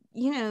just,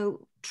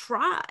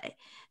 try.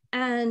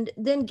 And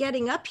then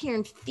getting up here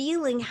and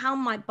feeling how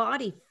my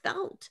body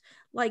felt,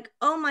 like,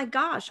 oh my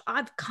gosh,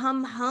 I've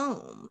come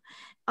home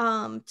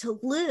to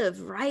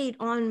live right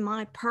on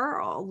my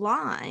pearl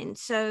line.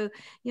 So,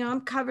 you know,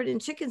 I'm covered in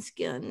chicken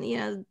skin, you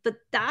know, but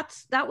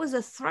that was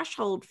a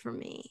threshold for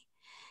me.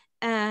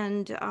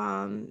 And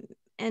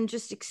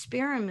just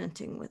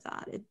experimenting with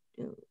that, it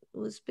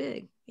was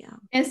big. Yeah.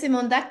 And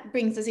Simone, that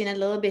brings us in a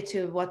little bit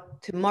to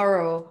what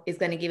tomorrow is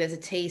going to give us a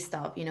taste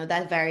of, you know,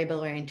 that variable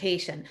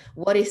orientation.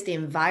 What is the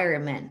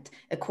environment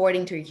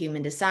according to your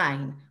human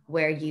design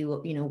where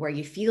where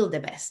you feel the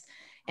best?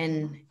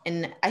 And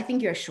I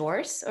think you're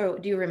shores, or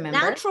do you remember?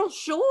 Natural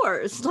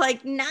shores,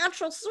 like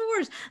natural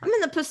shores. I'm in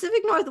the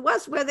Pacific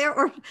Northwest where there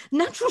are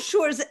natural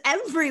shores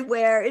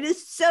everywhere. It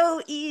is so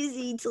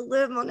easy to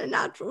live on a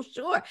natural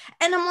shore,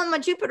 and I'm on my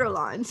Jupiter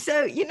line.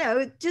 So, you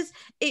know,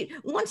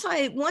 once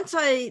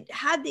I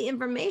had the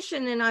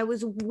information and I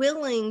was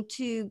willing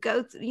to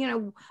go,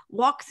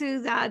 walk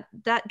through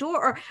that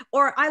door,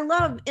 or I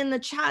love in the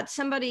chat,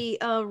 somebody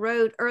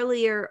wrote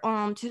earlier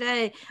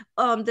today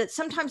that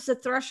sometimes the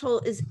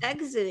threshold is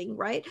exiting,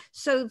 right?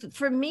 So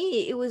for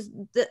me, it was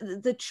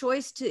the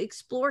choice to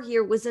explore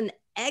here was an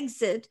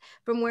exit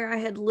from where I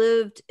had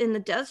lived in the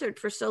desert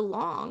for so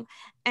long,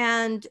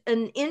 and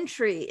an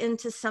entry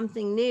into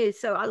something new.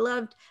 So I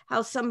loved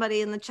how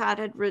somebody in the chat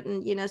had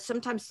written, you know,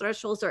 sometimes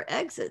thresholds are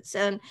exits,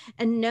 and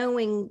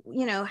knowing,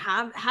 you know,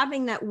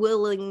 having that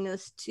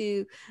willingness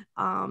to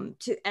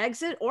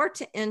exit or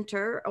to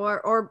enter,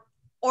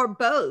 or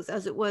both,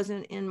 as it was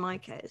in my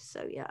case.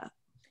 So yeah.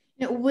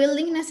 You know,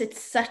 willingness, it's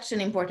such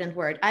an important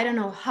word. I don't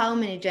know how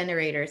many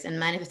generators and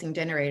manifesting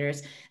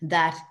generators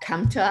that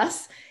come to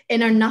us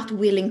and are not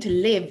willing to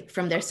live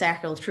from their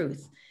sacral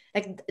truth.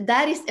 Like,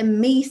 that is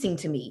amazing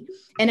to me.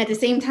 And at the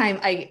same time,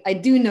 I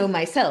do know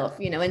myself,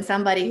 you know, and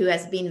somebody who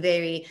has been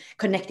very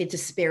connected to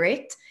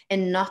spirit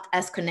and not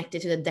as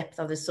connected to the depth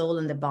of the soul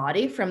and the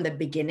body from the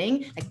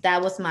beginning. Like,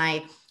 that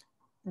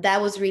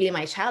was really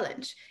my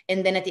challenge.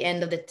 And then at the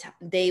end of the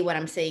day, what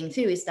I'm saying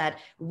too is that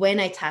when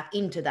I tap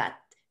into that,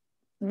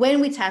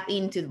 when we tap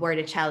into where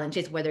the challenge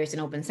is, whether it's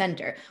an open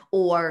center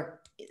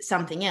or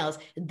something else,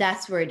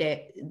 that's where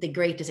the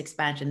greatest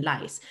expansion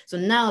lies. So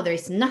now there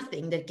is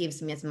nothing that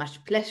gives me as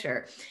much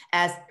pleasure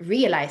as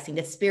realizing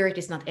that spirit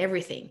is not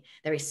everything.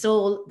 There is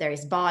soul, there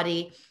is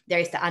body, there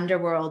is the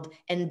underworld.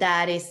 And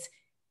that is,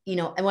 you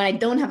know, and when I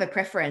don't have a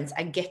preference,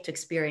 I get to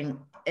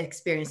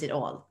experience it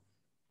all.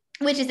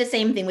 Which is the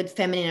same thing with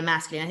feminine and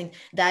masculine. I think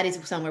that is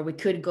somewhere we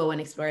could go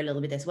and explore a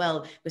little bit as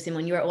well. But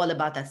Simone, you're all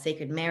about that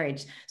sacred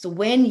marriage. So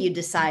when you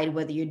decide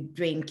whether you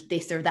drink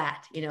this or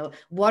that, you know,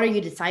 what are you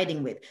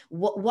deciding with?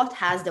 What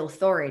has the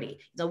authority?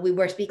 So we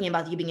were speaking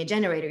about you being a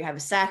generator. You have a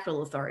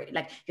sacral authority.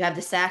 Like, you have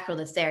the sacral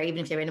that's there, even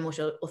if you're an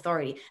emotional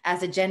authority.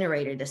 As a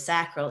generator, the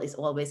sacral is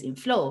always in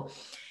flow.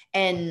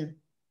 And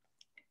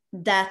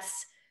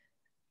that's,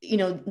 you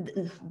know,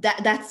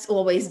 that's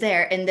always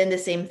there. And then the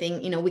same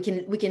thing, you know, we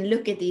can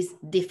look at these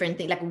different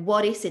things, like,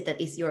 what is it that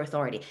is your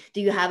authority?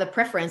 Do you have a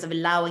preference of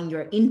allowing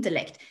your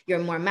intellect, your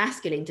more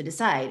masculine, to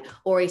decide?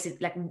 Or is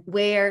it like,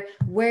 where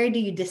do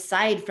you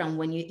decide from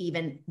when you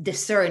even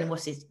discern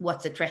what's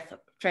the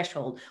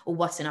threshold, or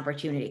what's an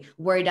opportunity?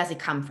 Where does it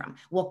come from?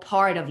 What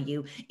part of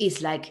you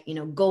is, like, you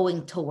know,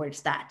 going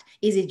towards that?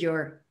 Is it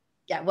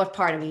what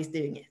part of you is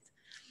doing it?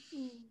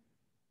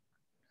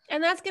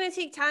 And that's going to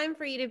take time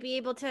for you to be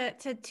able to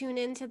tune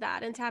into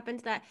that and tap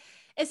into that,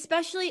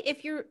 especially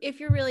if you're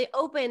really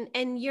open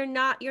and you're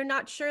not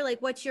sure,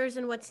 like, what's yours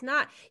and what's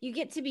not. You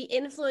get to be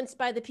influenced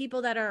by the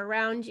people that are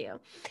around you.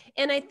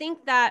 And I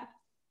think that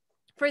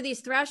for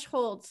these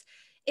thresholds,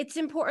 it's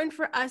important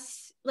for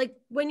us, like,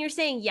 when you're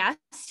saying yes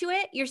to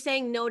it, you're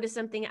saying no to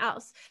something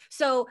else.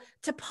 So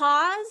to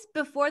pause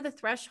before the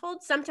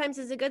threshold sometimes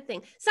is a good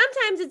thing.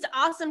 Sometimes it's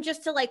awesome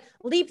just to, like,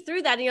 leap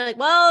through that and you're like,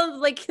 well,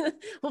 like,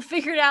 we'll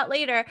figure it out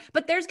later.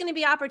 But there's going to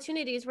be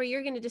opportunities where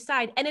you're going to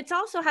decide. And it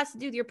also has to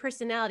do with your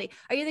personality.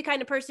 Are you the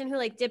kind of person who,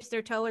 like, dips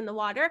their toe in the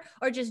water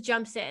or just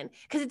jumps in?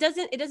 Because it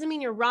doesn't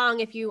mean you're wrong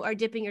if you are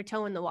dipping your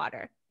toe in the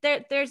water.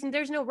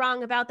 There's no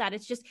wrong about that.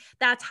 It's just,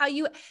 that's how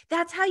you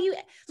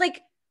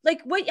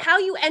how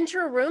you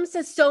enter a room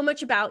says so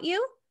much about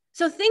you.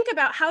 So think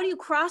about, how do you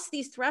cross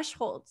these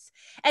thresholds?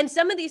 And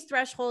some of these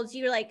thresholds,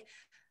 you're like,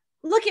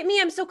 look at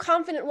me, I'm so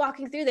confident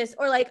walking through this.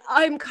 Or like,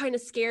 I'm kind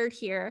of scared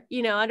here.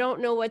 You know, I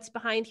don't know what's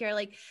behind here.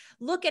 Like,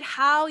 look at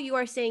how you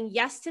are saying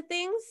yes to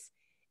things,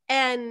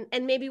 and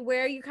maybe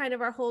where you kind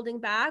of are holding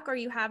back, or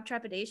you have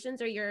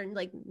trepidations, or you're,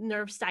 like,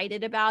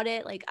 nerve-sighted about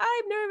it. Like,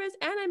 I'm nervous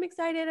and I'm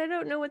excited. I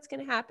don't know what's going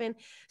to happen.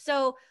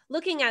 So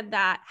looking at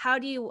that, how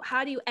do you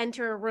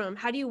enter a room?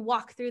 How do you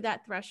walk through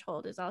that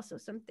threshold is also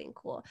something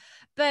cool.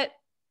 But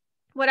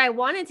what I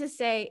wanted to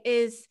say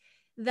is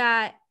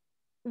that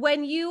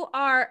when you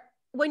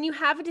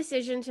have a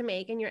decision to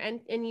make and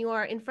you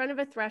are in front of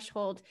a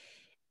threshold,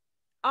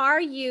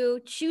 are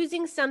you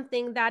choosing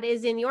something that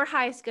is in your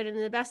highest good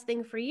and the best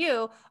thing for you?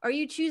 Or are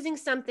you choosing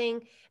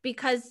something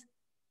because,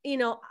 you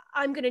know,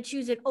 I'm going to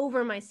choose it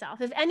over myself?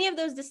 If any of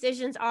those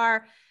decisions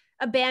are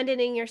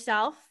abandoning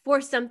yourself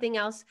for something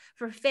else,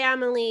 for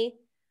family,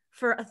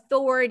 for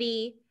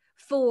authority,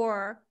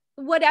 for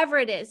whatever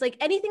it is, like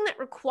anything that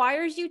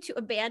requires you to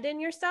abandon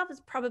yourself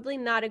is probably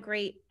not a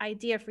great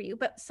idea for you.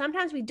 But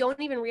sometimes we don't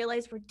even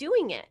realize we're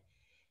doing it.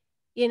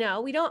 You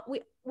know, we don't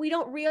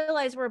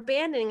realize we're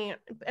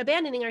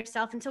abandoning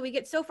ourselves until we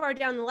get so far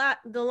down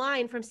the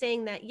line from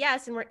saying that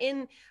yes, and we're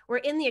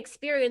in the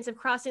experience of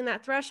crossing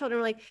that threshold, and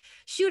we're like,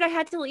 shoot, I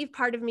had to leave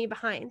part of me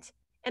behind,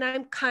 and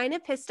I'm kind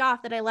of pissed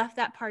off that I left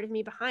that part of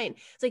me behind.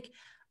 It's like,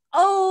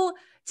 oh,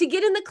 to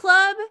get in the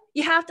club,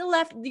 you have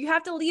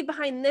to leave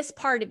behind this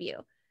part of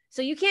you.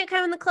 So you can't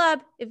come in the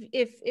club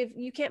if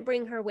you can't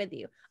bring her with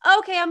you.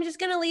 Okay, I'm just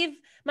gonna leave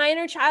my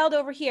inner child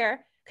over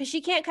here because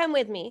she can't come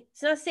with me.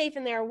 It's not safe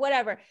in there or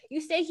whatever.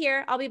 You stay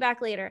here, I'll be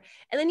back later.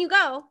 And then you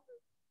go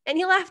and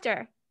you left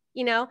her,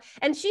 you know,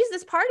 and she's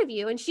this part of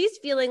you and she's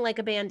feeling like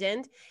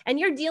abandoned, and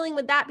you're dealing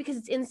with that because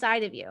it's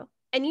inside of you.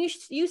 And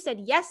you said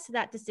yes to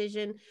that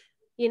decision,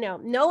 you know,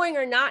 knowing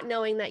or not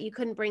knowing that you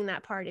couldn't bring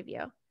that part of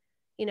you,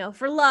 you know,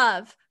 for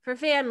love, for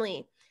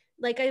family.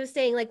 Like I was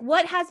saying, like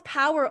what has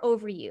power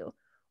over you?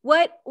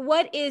 What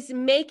is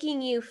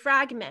making you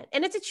fragment?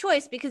 And it's a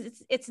choice,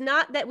 because it's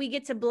not that we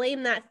get to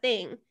blame that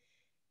thing.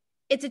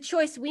 It's a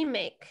choice we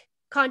make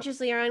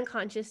consciously or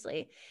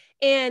unconsciously.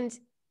 And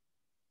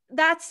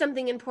that's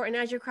something important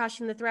as you're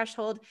crossing the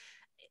threshold.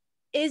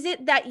 Is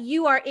it that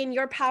you are in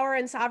your power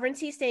and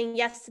sovereignty saying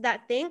yes to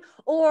that thing?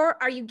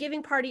 Or are you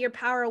giving part of your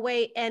power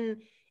away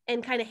and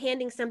kind of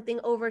handing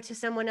something over to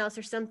someone else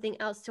or something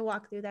else to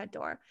walk through that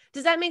door?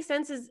 Does that make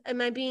sense?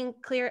 Am I being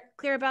clear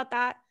about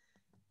that?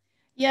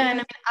 Yeah,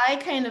 and I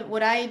kind of,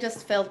 what I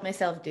just felt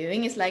myself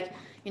doing is like,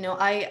 you know,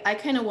 I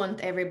kind of want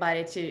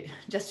everybody to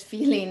just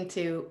feel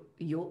into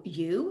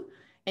you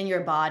and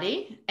your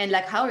body, and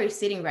like, how are you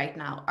sitting right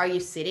now? Are you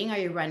sitting? Are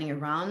you running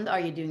around? Are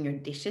you doing your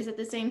dishes at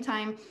the same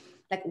time?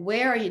 Like,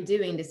 where are you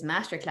doing this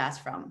masterclass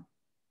from?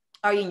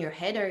 Are you in your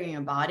head or in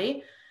your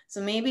body?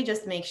 So maybe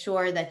just make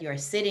sure that you're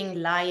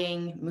sitting,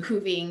 lying,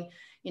 moving,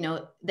 you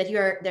know, that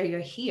you're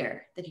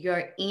here, that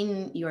you're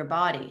in your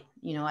body.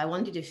 You know, I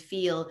want you to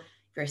feel,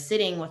 if you're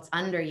sitting, what's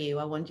under you.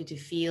 I want you to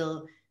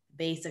feel the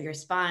base of your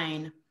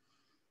spine.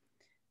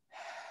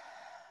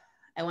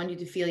 I want you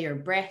to feel your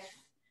breath.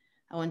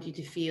 I want you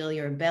to feel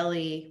your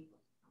belly.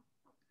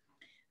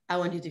 I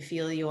want you to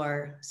feel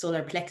your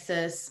solar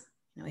plexus.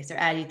 You know, is there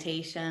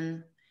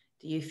agitation?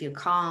 Do you feel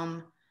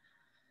calm?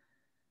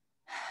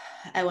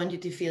 I want you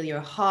to feel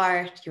your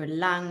heart, your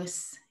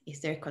lungs.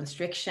 Is there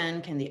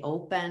constriction? Can they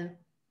open?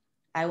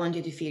 I want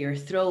you to feel your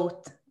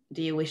throat.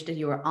 Do you wish that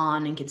you were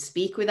on and could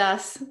speak with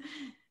us?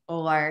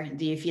 Or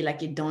do you feel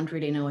like you don't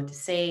really know what to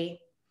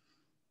say?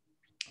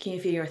 Can you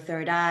feel your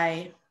third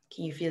eye?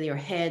 Can you feel your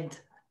head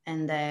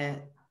and the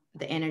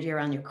energy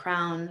around your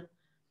crown?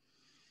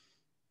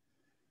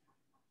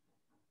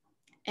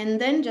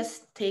 And then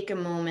just take a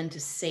moment to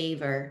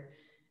savor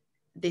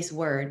this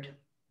word,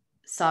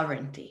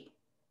 sovereignty.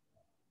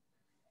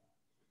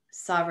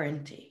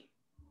 Sovereignty.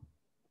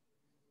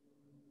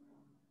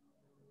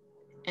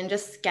 And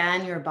just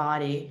scan your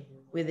body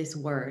with this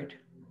word,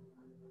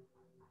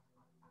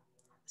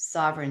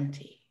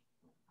 sovereignty.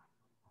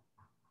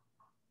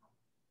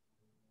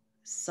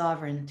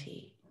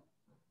 Sovereignty.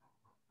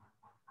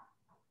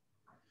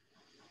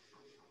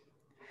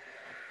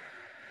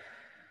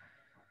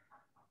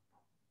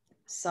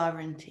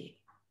 Sovereignty.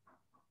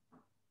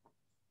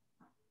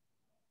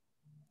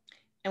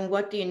 And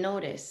what do you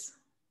notice?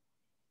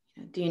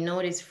 Do you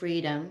notice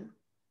freedom?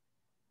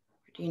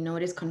 Or do you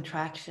notice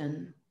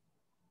contraction?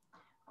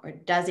 Or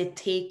does it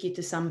take you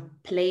to some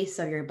place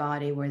of your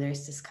body where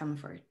there's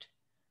discomfort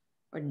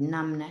or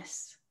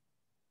numbness?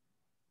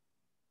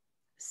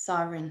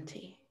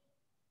 Sovereignty.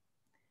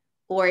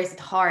 Or is it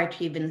hard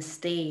to even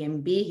stay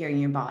and be here in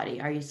your body?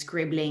 Are you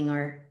scribbling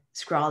or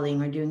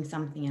scrawling or doing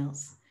something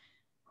else?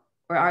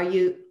 Or are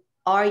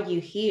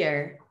you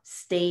here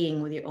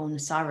staying with your own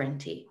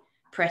sovereignty,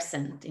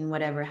 present in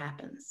whatever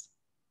happens?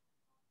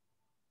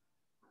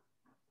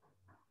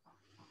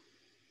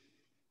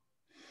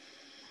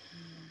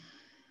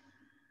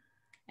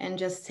 And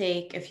just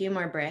take a few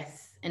more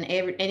breaths, and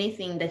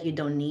anything that you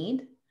don't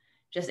need,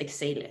 just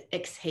exhale it.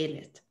 Exhale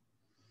it.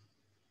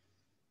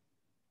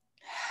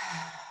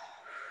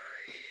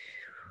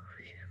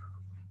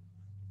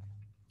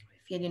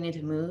 If you need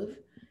to move,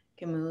 you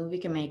can move,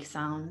 you can make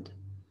sound.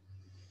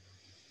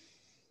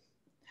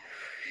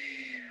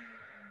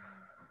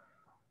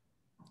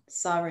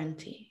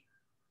 Sovereignty.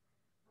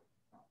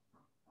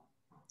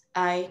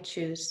 I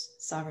choose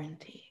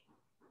sovereignty.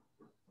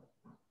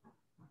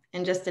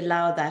 And just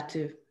allow that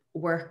to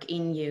work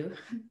in you,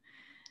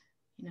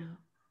 you know.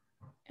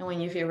 And when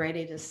you feel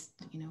ready, just,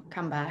 you know,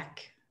 come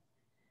back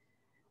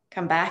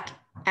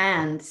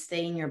and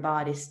stay in your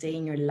body, stay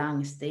in your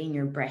lungs, stay in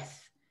your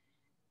breath,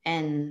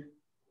 and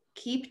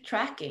keep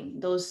tracking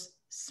those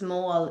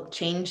small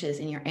changes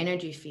in your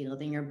energy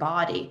field, in your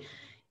body,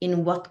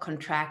 in what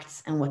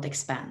contracts and what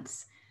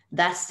expands.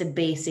 That's the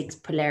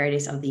basic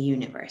polarities of the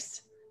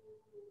universe.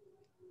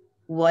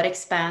 What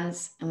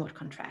expands and what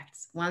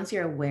contracts. Once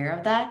you're aware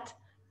of that,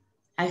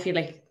 I feel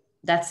like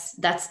that's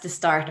the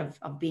start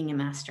of being a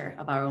master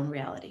of our own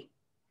reality.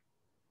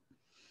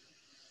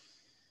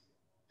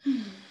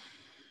 Yeah.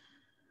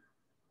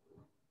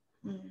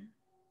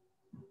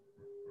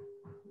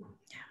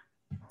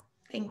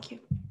 Thank you.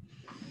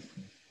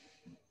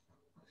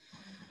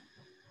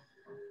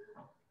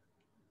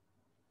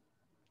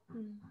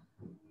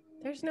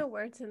 There's no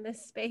words in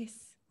this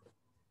space.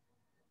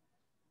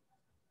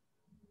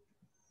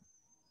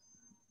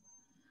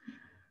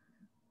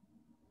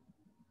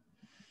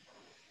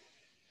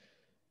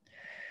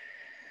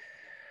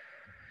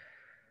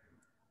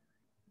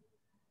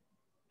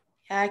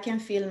 I can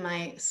feel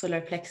my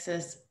solar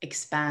plexus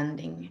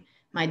expanding,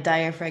 my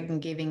diaphragm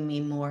giving me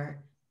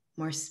more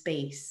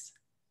space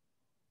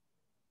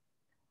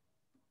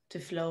to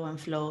flow and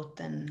float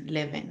and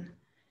live in.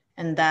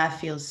 And that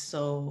feels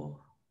so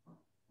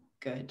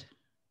good.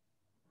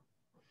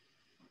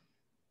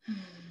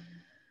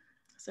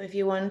 So if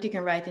you want, you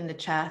can write in the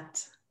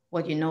chat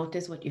what you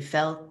noticed, what you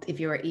felt, if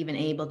you were even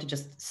able to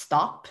just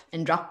stop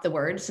and drop the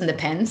words and the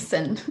pens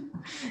and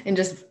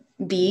just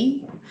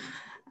be.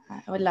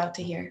 I would love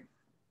to hear.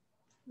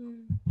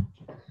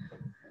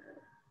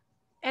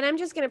 And I'm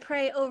just going to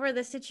pray over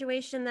the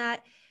situation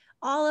that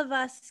all of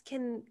us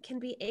can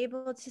be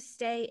able to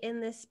stay in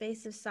this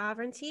space of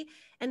sovereignty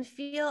and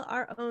feel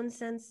our own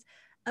sense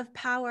of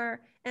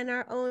power and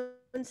our own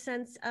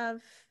sense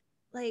of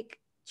like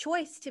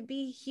choice to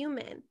be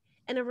human,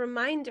 and a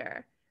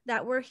reminder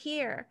that we're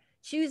here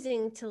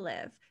choosing to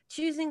live,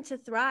 choosing to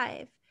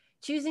thrive,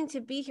 choosing to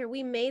be here.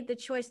 We made the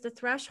choice. The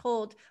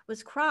threshold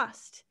was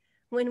crossed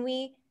when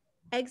we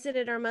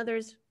exited our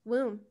mother's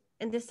womb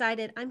and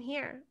decided, I'm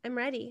here, I'm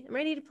ready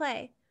to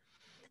play.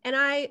 And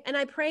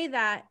I pray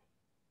that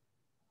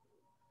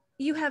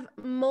you have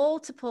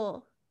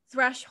multiple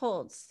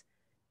thresholds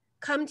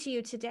come to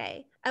you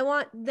today. I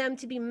want them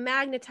to be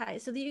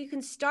magnetized so that you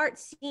can start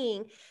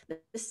seeing the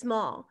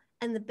small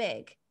and the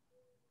big.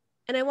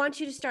 And I want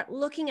you to start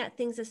looking at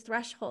things as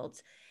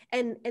thresholds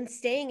and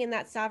staying in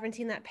that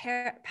sovereignty and that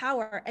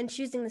power and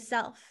choosing the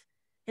self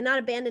and not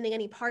abandoning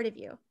any part of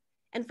you.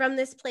 And from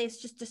this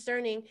place, just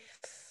discerning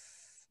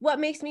what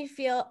makes me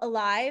feel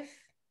alive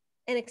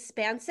and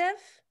expansive.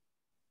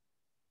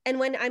 And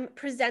when I'm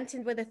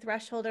presented with a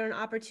threshold or an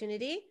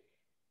opportunity,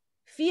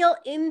 feel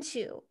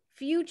into,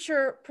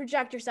 future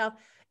project yourself.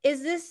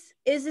 Is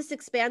this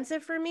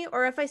expansive for me?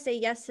 Or if I say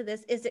yes to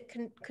this, is it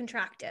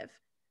contractive?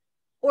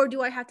 Or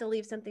do I have to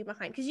leave something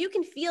behind? Because you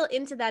can feel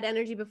into that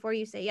energy before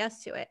you say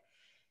yes to it.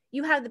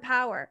 You have the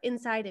power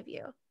inside of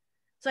you.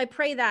 So I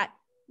pray that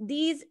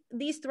these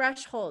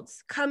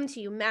thresholds come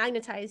to you,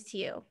 magnetize to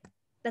you,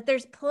 that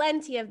there's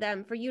plenty of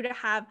them for you to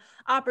have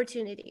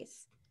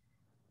opportunities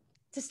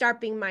to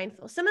start being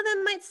mindful. Some of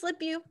them might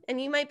slip you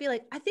and you might be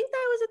like, I think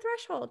that was a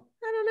threshold.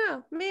 I don't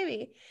know,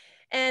 maybe.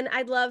 And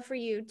I'd love for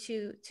you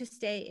to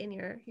stay in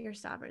your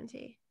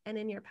sovereignty and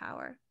in your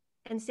power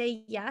and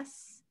say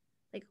yes,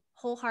 like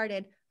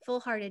wholehearted,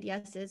 full-hearted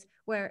yeses,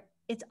 where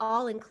it's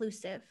all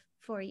inclusive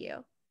for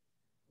you.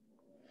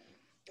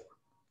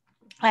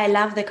 I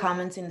love the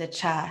comments in the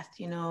chat.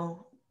 You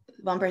know,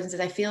 one person says,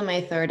 I feel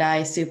my third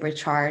eye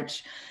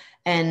supercharged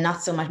and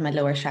not so much my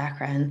lower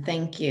chakra. And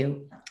thank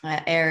you.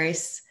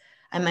 Aries,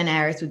 I'm an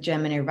Aries with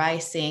Gemini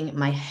rising.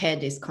 My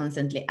head is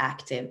constantly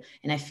active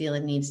and I feel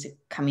it needs to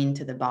come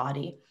into the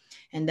body.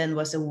 And then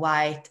was a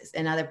white,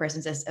 another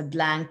person says, a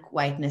blank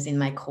whiteness in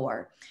my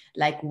core,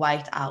 like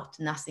white out,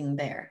 nothing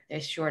there.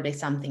 There's surely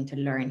something to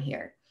learn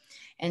here.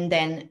 And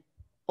then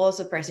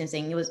also a person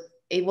saying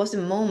it was a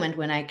moment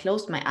when I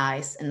closed my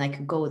eyes and I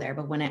could go there,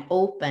 but when I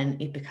open,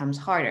 it becomes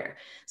harder.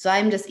 So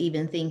I'm just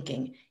even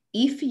thinking,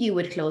 if you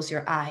would close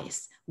your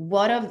eyes,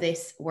 what of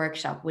this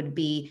workshop would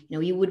be, you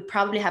know, you would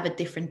probably have a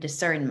different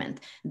discernment.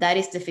 That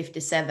is the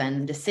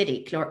 57, the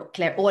city,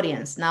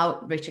 clairaudience. Now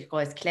Richard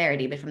calls it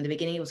clarity, but from the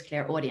beginning it was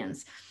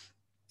clairaudience.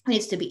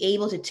 It's to be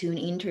able to tune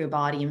into your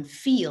body and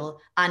feel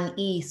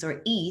unease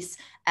or ease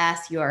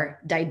as you're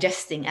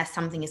digesting, as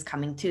something is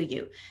coming to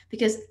you.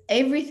 Because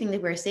everything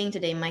that we're saying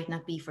today might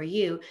not be for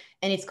you.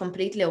 And it's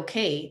completely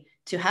okay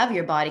to have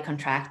your body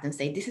contract and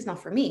say, this is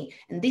not for me.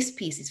 And this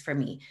piece is for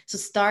me. So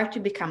start to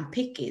become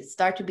picky,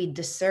 start to be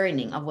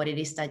discerning of what it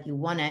is that you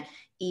want to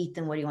eat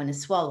and what you want to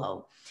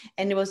swallow.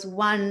 And there was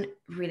one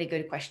really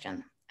good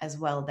question as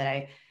well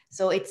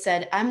so it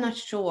said, I'm not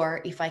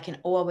sure if I can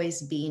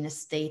always be in a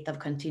state of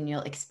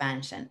continual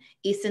expansion.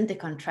 Isn't the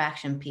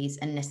contraction piece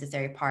a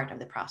necessary part of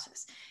the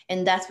process?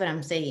 And that's what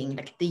I'm saying.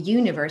 Like the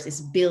universe is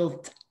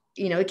built,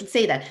 you know, we could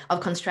say that,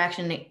 of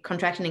contraction,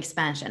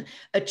 expansion.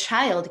 A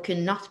child could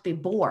not be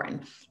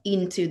born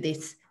into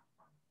this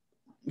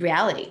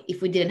reality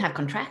if we didn't have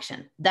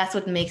contraction. That's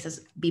what makes us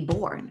be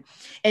born.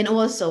 And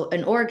also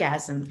an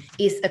orgasm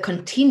is a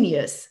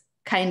continuous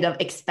kind of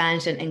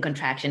expansion and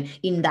contraction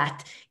in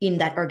that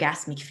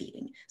orgasmic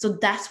feeling. So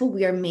that's what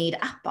we are made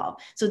up of.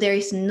 So there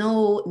is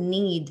no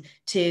need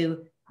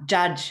to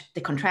judge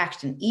the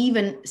contraction.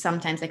 Even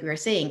sometimes, like we were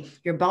saying,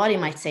 your body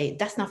might say,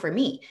 that's not for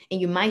me.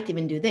 And you might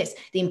even do this.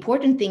 The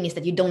important thing is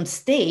that you don't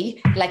stay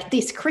like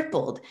this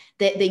crippled.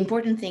 The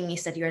important thing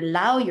is that you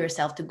allow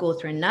yourself to go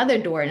through another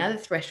door, another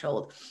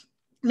threshold,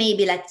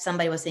 maybe like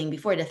somebody was saying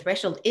before, the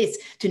threshold is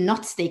to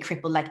not stay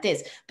crippled like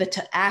this, but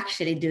to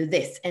actually do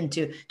this and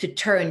to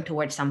turn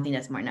towards something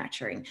that's more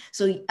nurturing.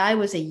 So I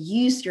would say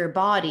use your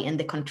body and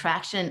the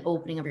contraction and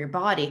opening of your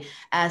body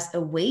as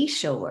a way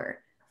shower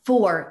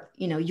for,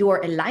 you know,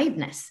 your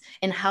aliveness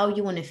and how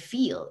you want to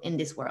feel in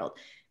this world.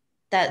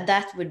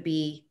 That would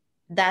be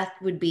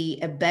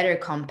a better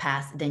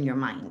compass than your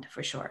mind,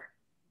 for sure.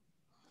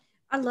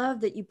 I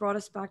love that you brought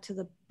us back to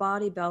the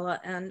body,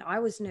 Bella, and I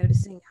was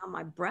noticing how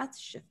my breath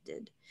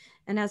shifted.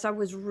 And as I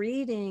was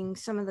reading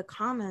some of the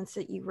comments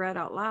that you read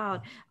out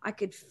loud, I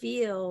could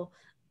feel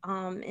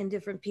in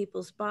different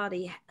people's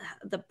body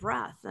the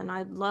breath. And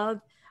I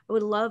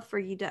would love for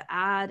you to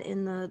add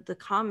in the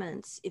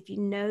comments if you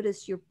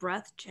notice your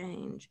breath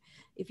change,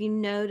 if you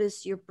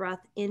notice your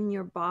breath in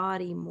your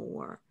body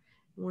more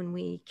when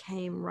we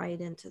came right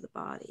into the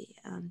body.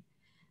 And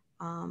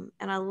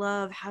I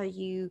love how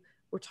you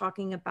we're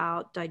talking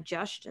about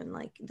digestion.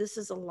 Like, this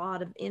is a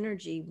lot of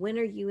energy. When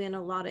are you in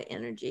a lot of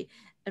energy,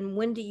 and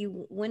when do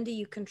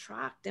you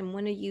contract, and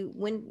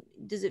when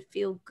does it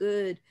feel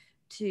good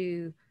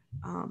to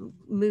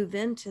move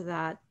into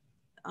that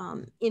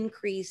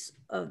increase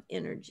of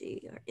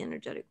energy or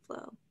energetic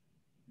flow?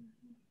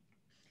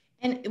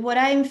 And what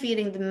I'm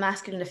feeling, the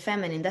masculine, the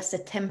feminine, that's the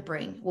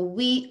tempering. What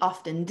we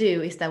often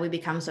do is that we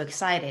become so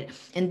excited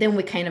and then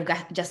we kind of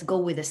just go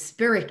with the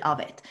spirit of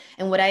it.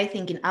 And what I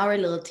think in our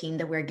little team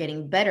that we're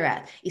getting better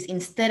at is,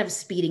 instead of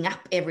speeding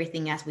up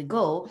everything as we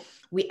go,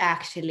 we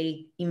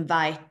actually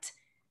invite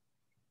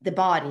the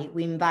body,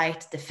 we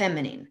invite the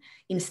feminine,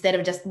 instead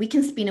of just, we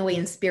can spin away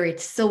in spirit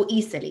so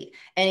easily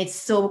and it's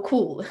so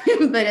cool.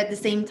 But at the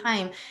same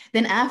time,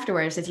 then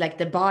afterwards, it's like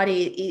the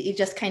body, it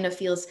just kind of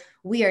feels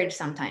weird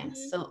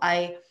sometimes. So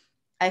I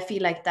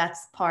feel like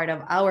that's part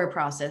of our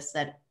process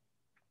that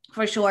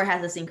for sure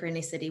has a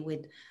synchronicity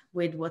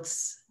with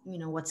what's, you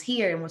know, what's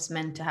here and what's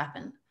meant to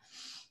happen.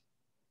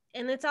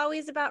 And it's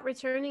always about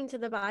returning to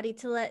the body,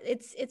 to let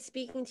it's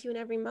speaking to you in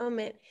every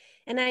moment.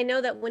 And I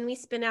know that when we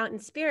spin out in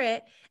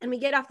spirit and we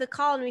get off the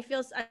call and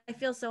I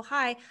feel so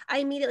high, I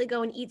immediately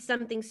go and eat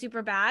something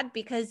super bad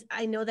because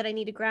I know that I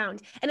need to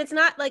ground. And it's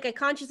not like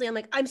I'm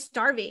like, I'm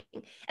starving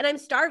and I'm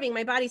starving.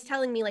 My body's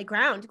telling me like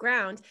ground.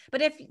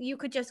 But if you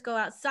could just go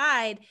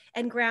outside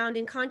and ground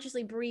and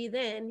consciously breathe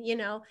in, you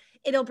know,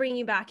 it'll bring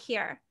you back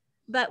here.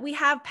 But we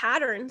have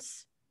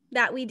patterns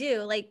that we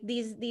do, like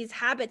these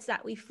habits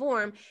that we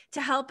form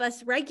to help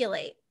us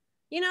regulate,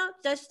 you know,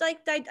 just like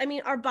I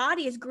mean, our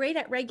body is great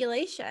at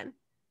regulation.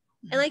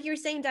 And like you were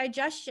saying,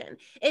 digestion,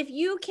 if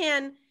you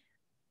can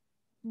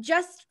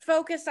just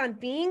focus on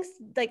being,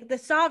 like, the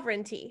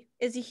sovereignty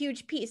is a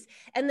huge piece,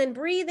 and then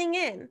breathing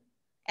in,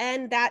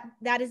 and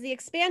that is the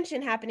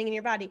expansion happening in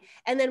your body.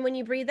 And then when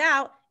you breathe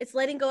out, it's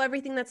letting go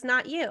everything that's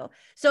not you.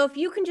 So if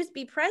you can just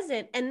be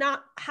present and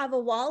not have a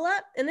wall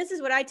up, and this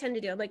is what I tend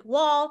to do, I'm like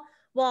wall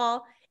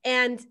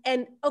and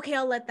okay,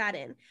 I'll let that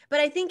in.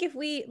 But I think if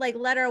we like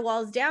let our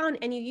walls down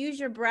and you use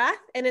your breath,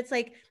 and it's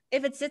like,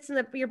 if it sits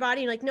in your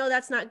body and you're like, no,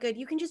 that's not good,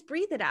 you can just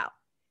breathe it out.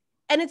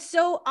 And it's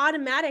so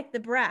automatic,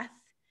 the breath.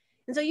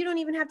 And so you don't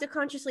even have to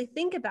consciously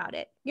think about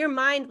it. Your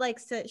mind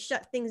likes to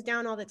shut things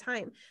down all the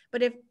time.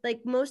 But if,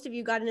 like, most of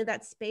you got into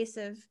that space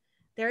of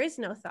there is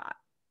no thought,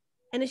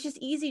 and it's just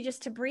easy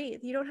just to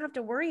breathe, you don't have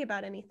to worry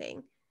about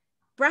anything.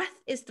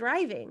 Breath is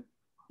thriving,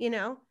 you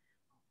know.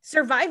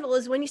 Survival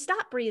is when you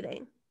stop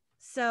breathing.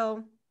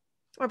 So,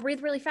 or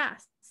breathe really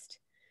fast.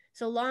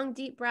 So long,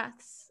 deep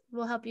breaths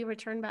will help you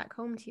return back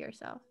home to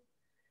yourself.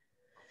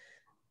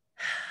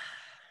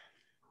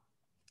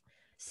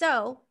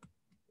 So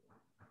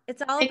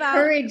it's all about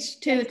courage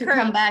to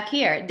come back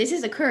here. This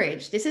is a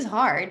courage. This is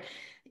hard.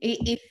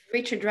 If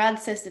Richard Rudd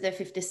says that the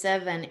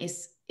 57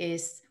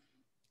 is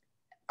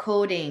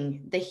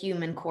coding the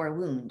human core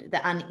wound,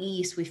 the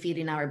unease we feel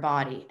in our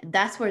body,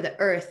 that's where the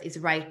earth is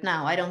right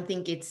now. I don't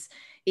think it's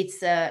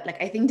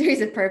like, I think there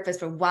is a purpose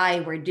for why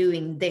we're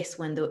doing this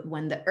when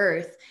the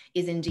earth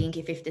is in Gene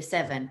Key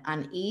 57,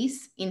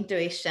 unease,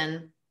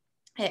 intuition,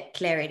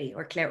 clarity,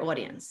 or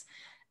clairaudience.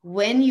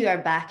 When you are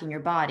back in your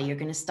body, you're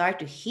going to start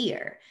to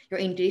hear. Your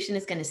intuition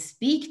is going to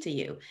speak to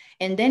you.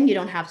 And then you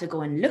don't have to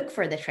go and look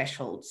for the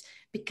thresholds,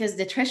 because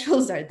the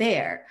thresholds are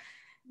there.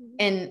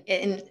 And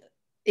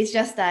it's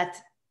just that,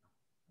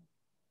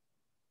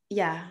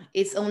 yeah,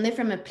 it's only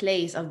from a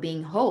place of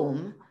being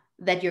home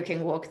that you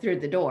can walk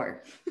through the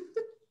door.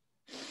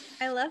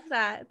 I love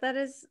that. That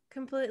is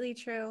completely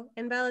true.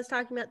 And Bella's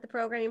talking about the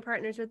programming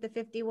partners with the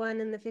 51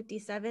 and the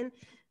 57.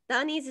 The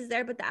unease is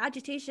there, but the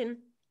agitation,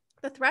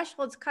 the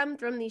thresholds come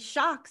from these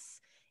shocks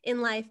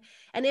in life.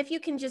 And if you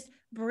can just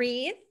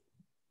breathe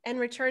and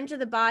return to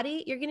the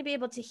body, you're going to be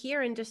able to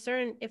hear and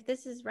discern if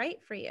this is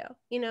right for you.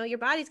 You know, your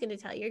body's going to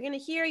tell you. You're going to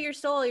hear your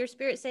soul, your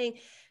spirit saying,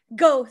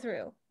 go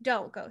through,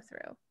 don't go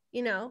through.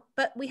 You know,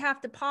 but we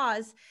have to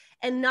pause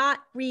and not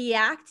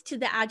react to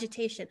the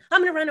agitation.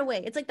 I'm going to run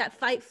away. It's like that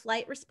fight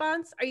flight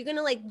response. Are you going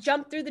to like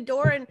jump through the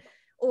door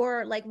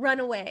or like run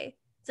away?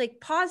 It's like,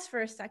 pause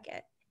for a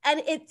second. And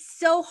it's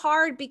so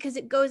hard because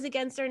it goes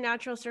against our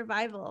natural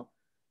survival.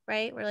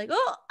 right? We're like,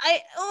 oh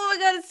my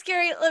God, it's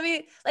scary. Let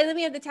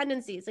me have the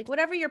tendencies. Like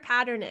whatever your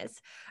pattern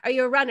is. Are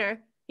you a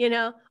runner, you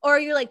know, or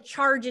you're like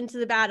charge into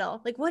the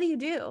battle? Like, what do you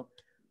do?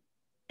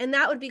 And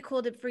that would be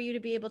cool for you to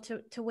be able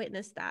to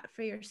witness that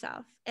for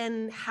yourself.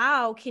 And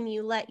how can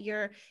you let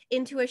your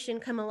intuition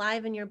come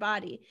alive in your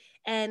body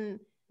and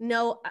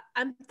know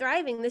I'm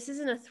thriving. This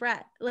isn't a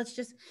threat. Let's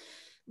just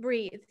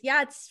breathe.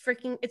 Yeah, it's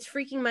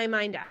freaking my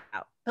mind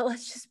out, but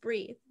let's just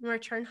breathe and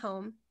return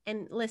home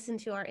and listen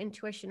to our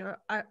intuition or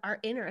our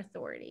inner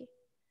authority.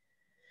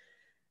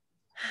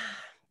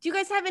 Do you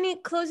guys have any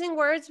closing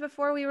words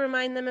before we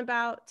remind them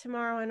about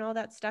tomorrow and all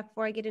that stuff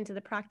before I get into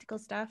the practical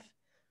stuff?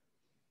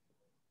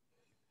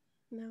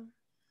 No.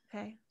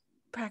 Okay.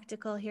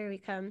 Practical. Here we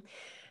come.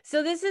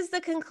 So this is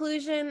the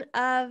conclusion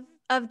of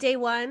day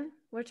one.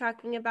 We're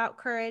talking about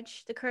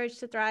courage, the courage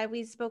to thrive.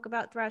 We spoke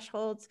about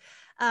thresholds.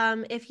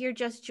 If you're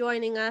just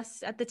joining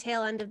us at the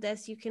tail end of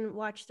this, you can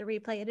watch the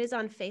replay. It is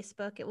on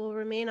Facebook. It will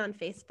remain on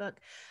Facebook.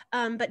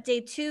 But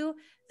day 2,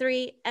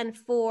 3, and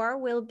 4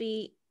 will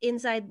be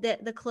inside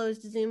the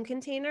closed Zoom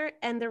container,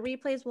 and the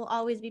replays will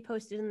always be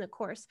posted in the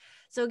course.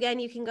 So again,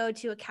 you can go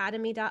to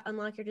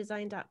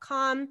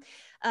academy.unlockyourdesign.com,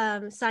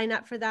 sign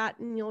up for that,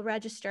 and you'll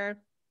register,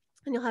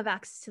 and you'll have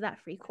access to that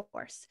free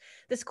course.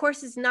 This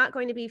course is not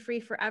going to be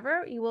free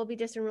forever. You will be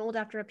disenrolled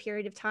after a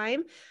period of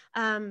time.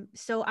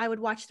 So I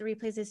would watch the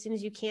replays as soon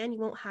as you can. You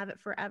won't have it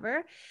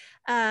forever.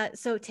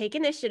 So take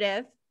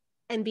initiative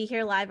and be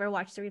here live or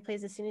watch the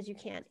replays as soon as you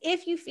can.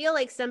 If you feel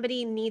like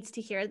somebody needs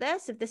to hear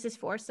this, if this is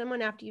for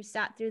someone after you've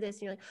sat through this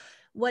and you're like,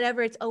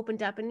 whatever, it's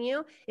opened up in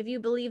you. If you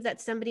believe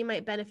that somebody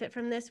might benefit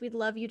from this, we'd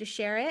love you to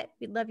share it.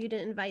 We'd love you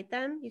to invite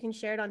them. You can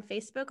share it on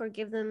Facebook or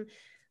give them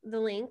the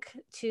link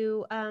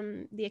to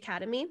the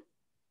Academy.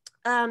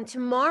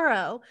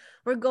 Tomorrow,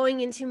 we're going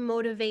into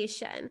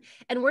motivation,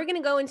 and we're going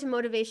to go into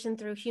motivation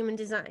through human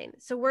design.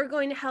 So we're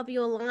going to help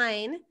you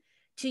align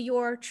to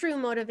your true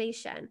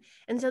motivation.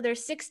 And so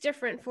there's 6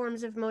 different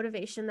forms of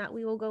motivation that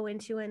we will go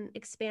into and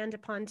expand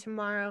upon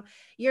tomorrow.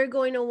 You're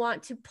going to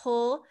want to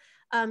pull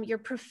your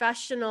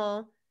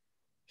professional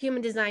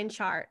human design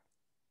chart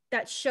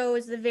that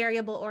shows the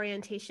variable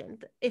orientation.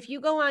 If you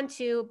go on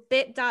to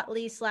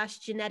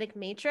bit.ly/genetic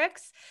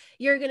matrix,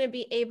 you're going to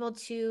be able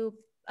to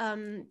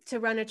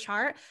run a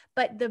chart,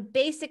 but the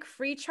basic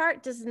free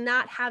chart does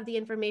not have the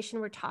information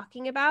we're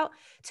talking about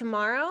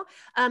tomorrow.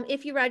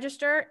 If you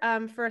register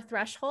for a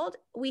threshold,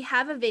 we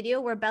have a video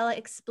where Bella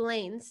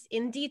explains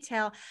in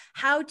detail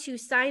how to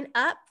sign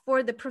up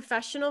for the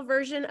professional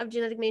version of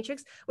Genetic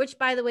Matrix, which,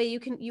 by the way,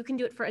 you can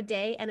do it for a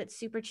day and it's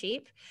super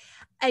cheap.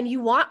 And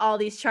you want all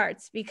these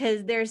charts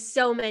because there's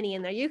so many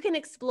in there. You can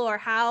explore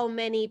how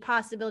many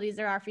possibilities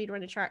there are for you to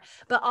run a chart,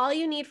 but all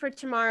you need for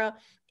tomorrow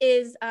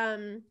is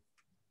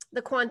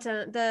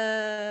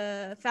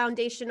the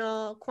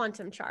foundational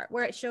quantum chart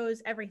where it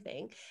shows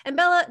everything. And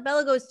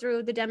Bella goes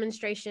through the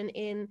demonstration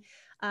in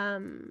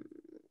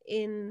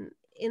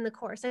the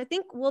course. I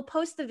think we'll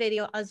post the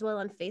video as well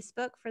on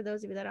Facebook for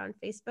those of you that are on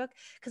Facebook,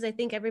 because I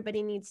think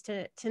everybody needs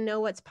to know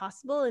what's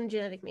possible in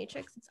Genetic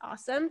Matrix. It's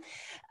awesome.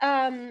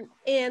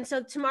 And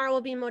so tomorrow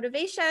will be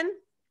motivation.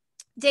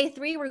 Day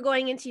 3, we're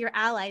going into your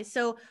allies.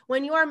 So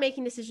when you are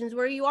making decisions,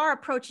 where you are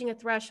approaching a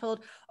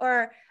threshold,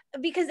 or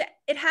because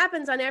it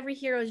happens on every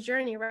hero's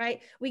journey,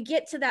 right? We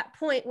get to that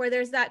point where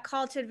there's that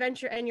call to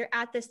adventure and you're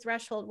at this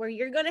threshold where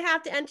you're going to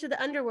have to enter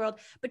the underworld,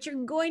 but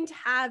you're going to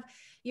have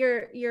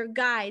your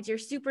guides, your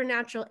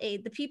supernatural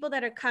aid, the people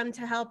that are come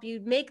to help you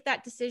make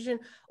that decision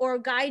or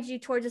guide you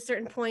towards a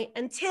certain point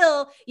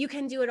until you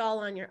can do it all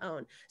on your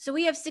own. So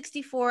we have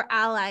 64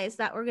 allies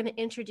that we're going to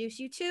introduce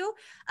you to.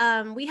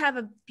 We have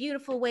a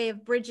beautiful way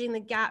of bridging the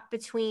gap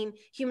between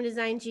human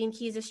design, gene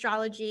keys,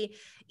 astrology,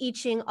 I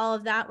Ching, all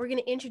of that. We're going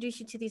to introduce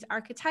you to these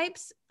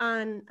archetypes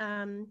on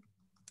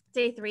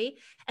day 3.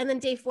 And then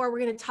day 4, we're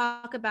going to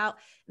talk about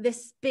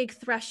this big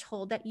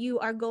threshold that you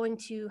are going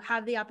to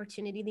have the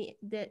opportunity,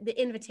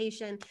 the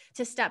invitation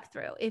to step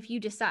through if you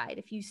decide,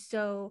 if you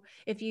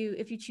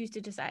choose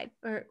to decide,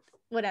 or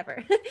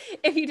whatever,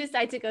 if you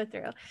decide to go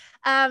through.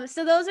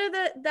 So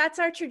that's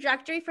our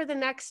trajectory for the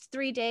next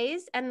 3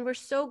 days. And we're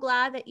so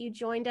glad that you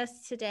joined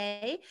us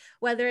today,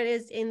 whether it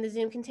is in the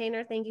Zoom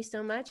container, thank you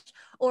so much,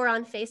 or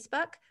on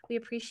Facebook. We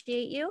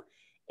appreciate you.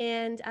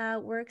 And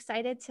we're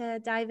excited to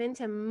dive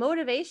into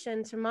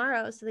motivation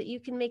tomorrow so that you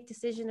can make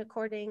decision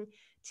according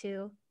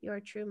to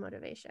your true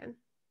motivation.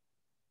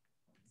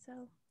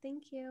 So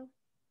thank you.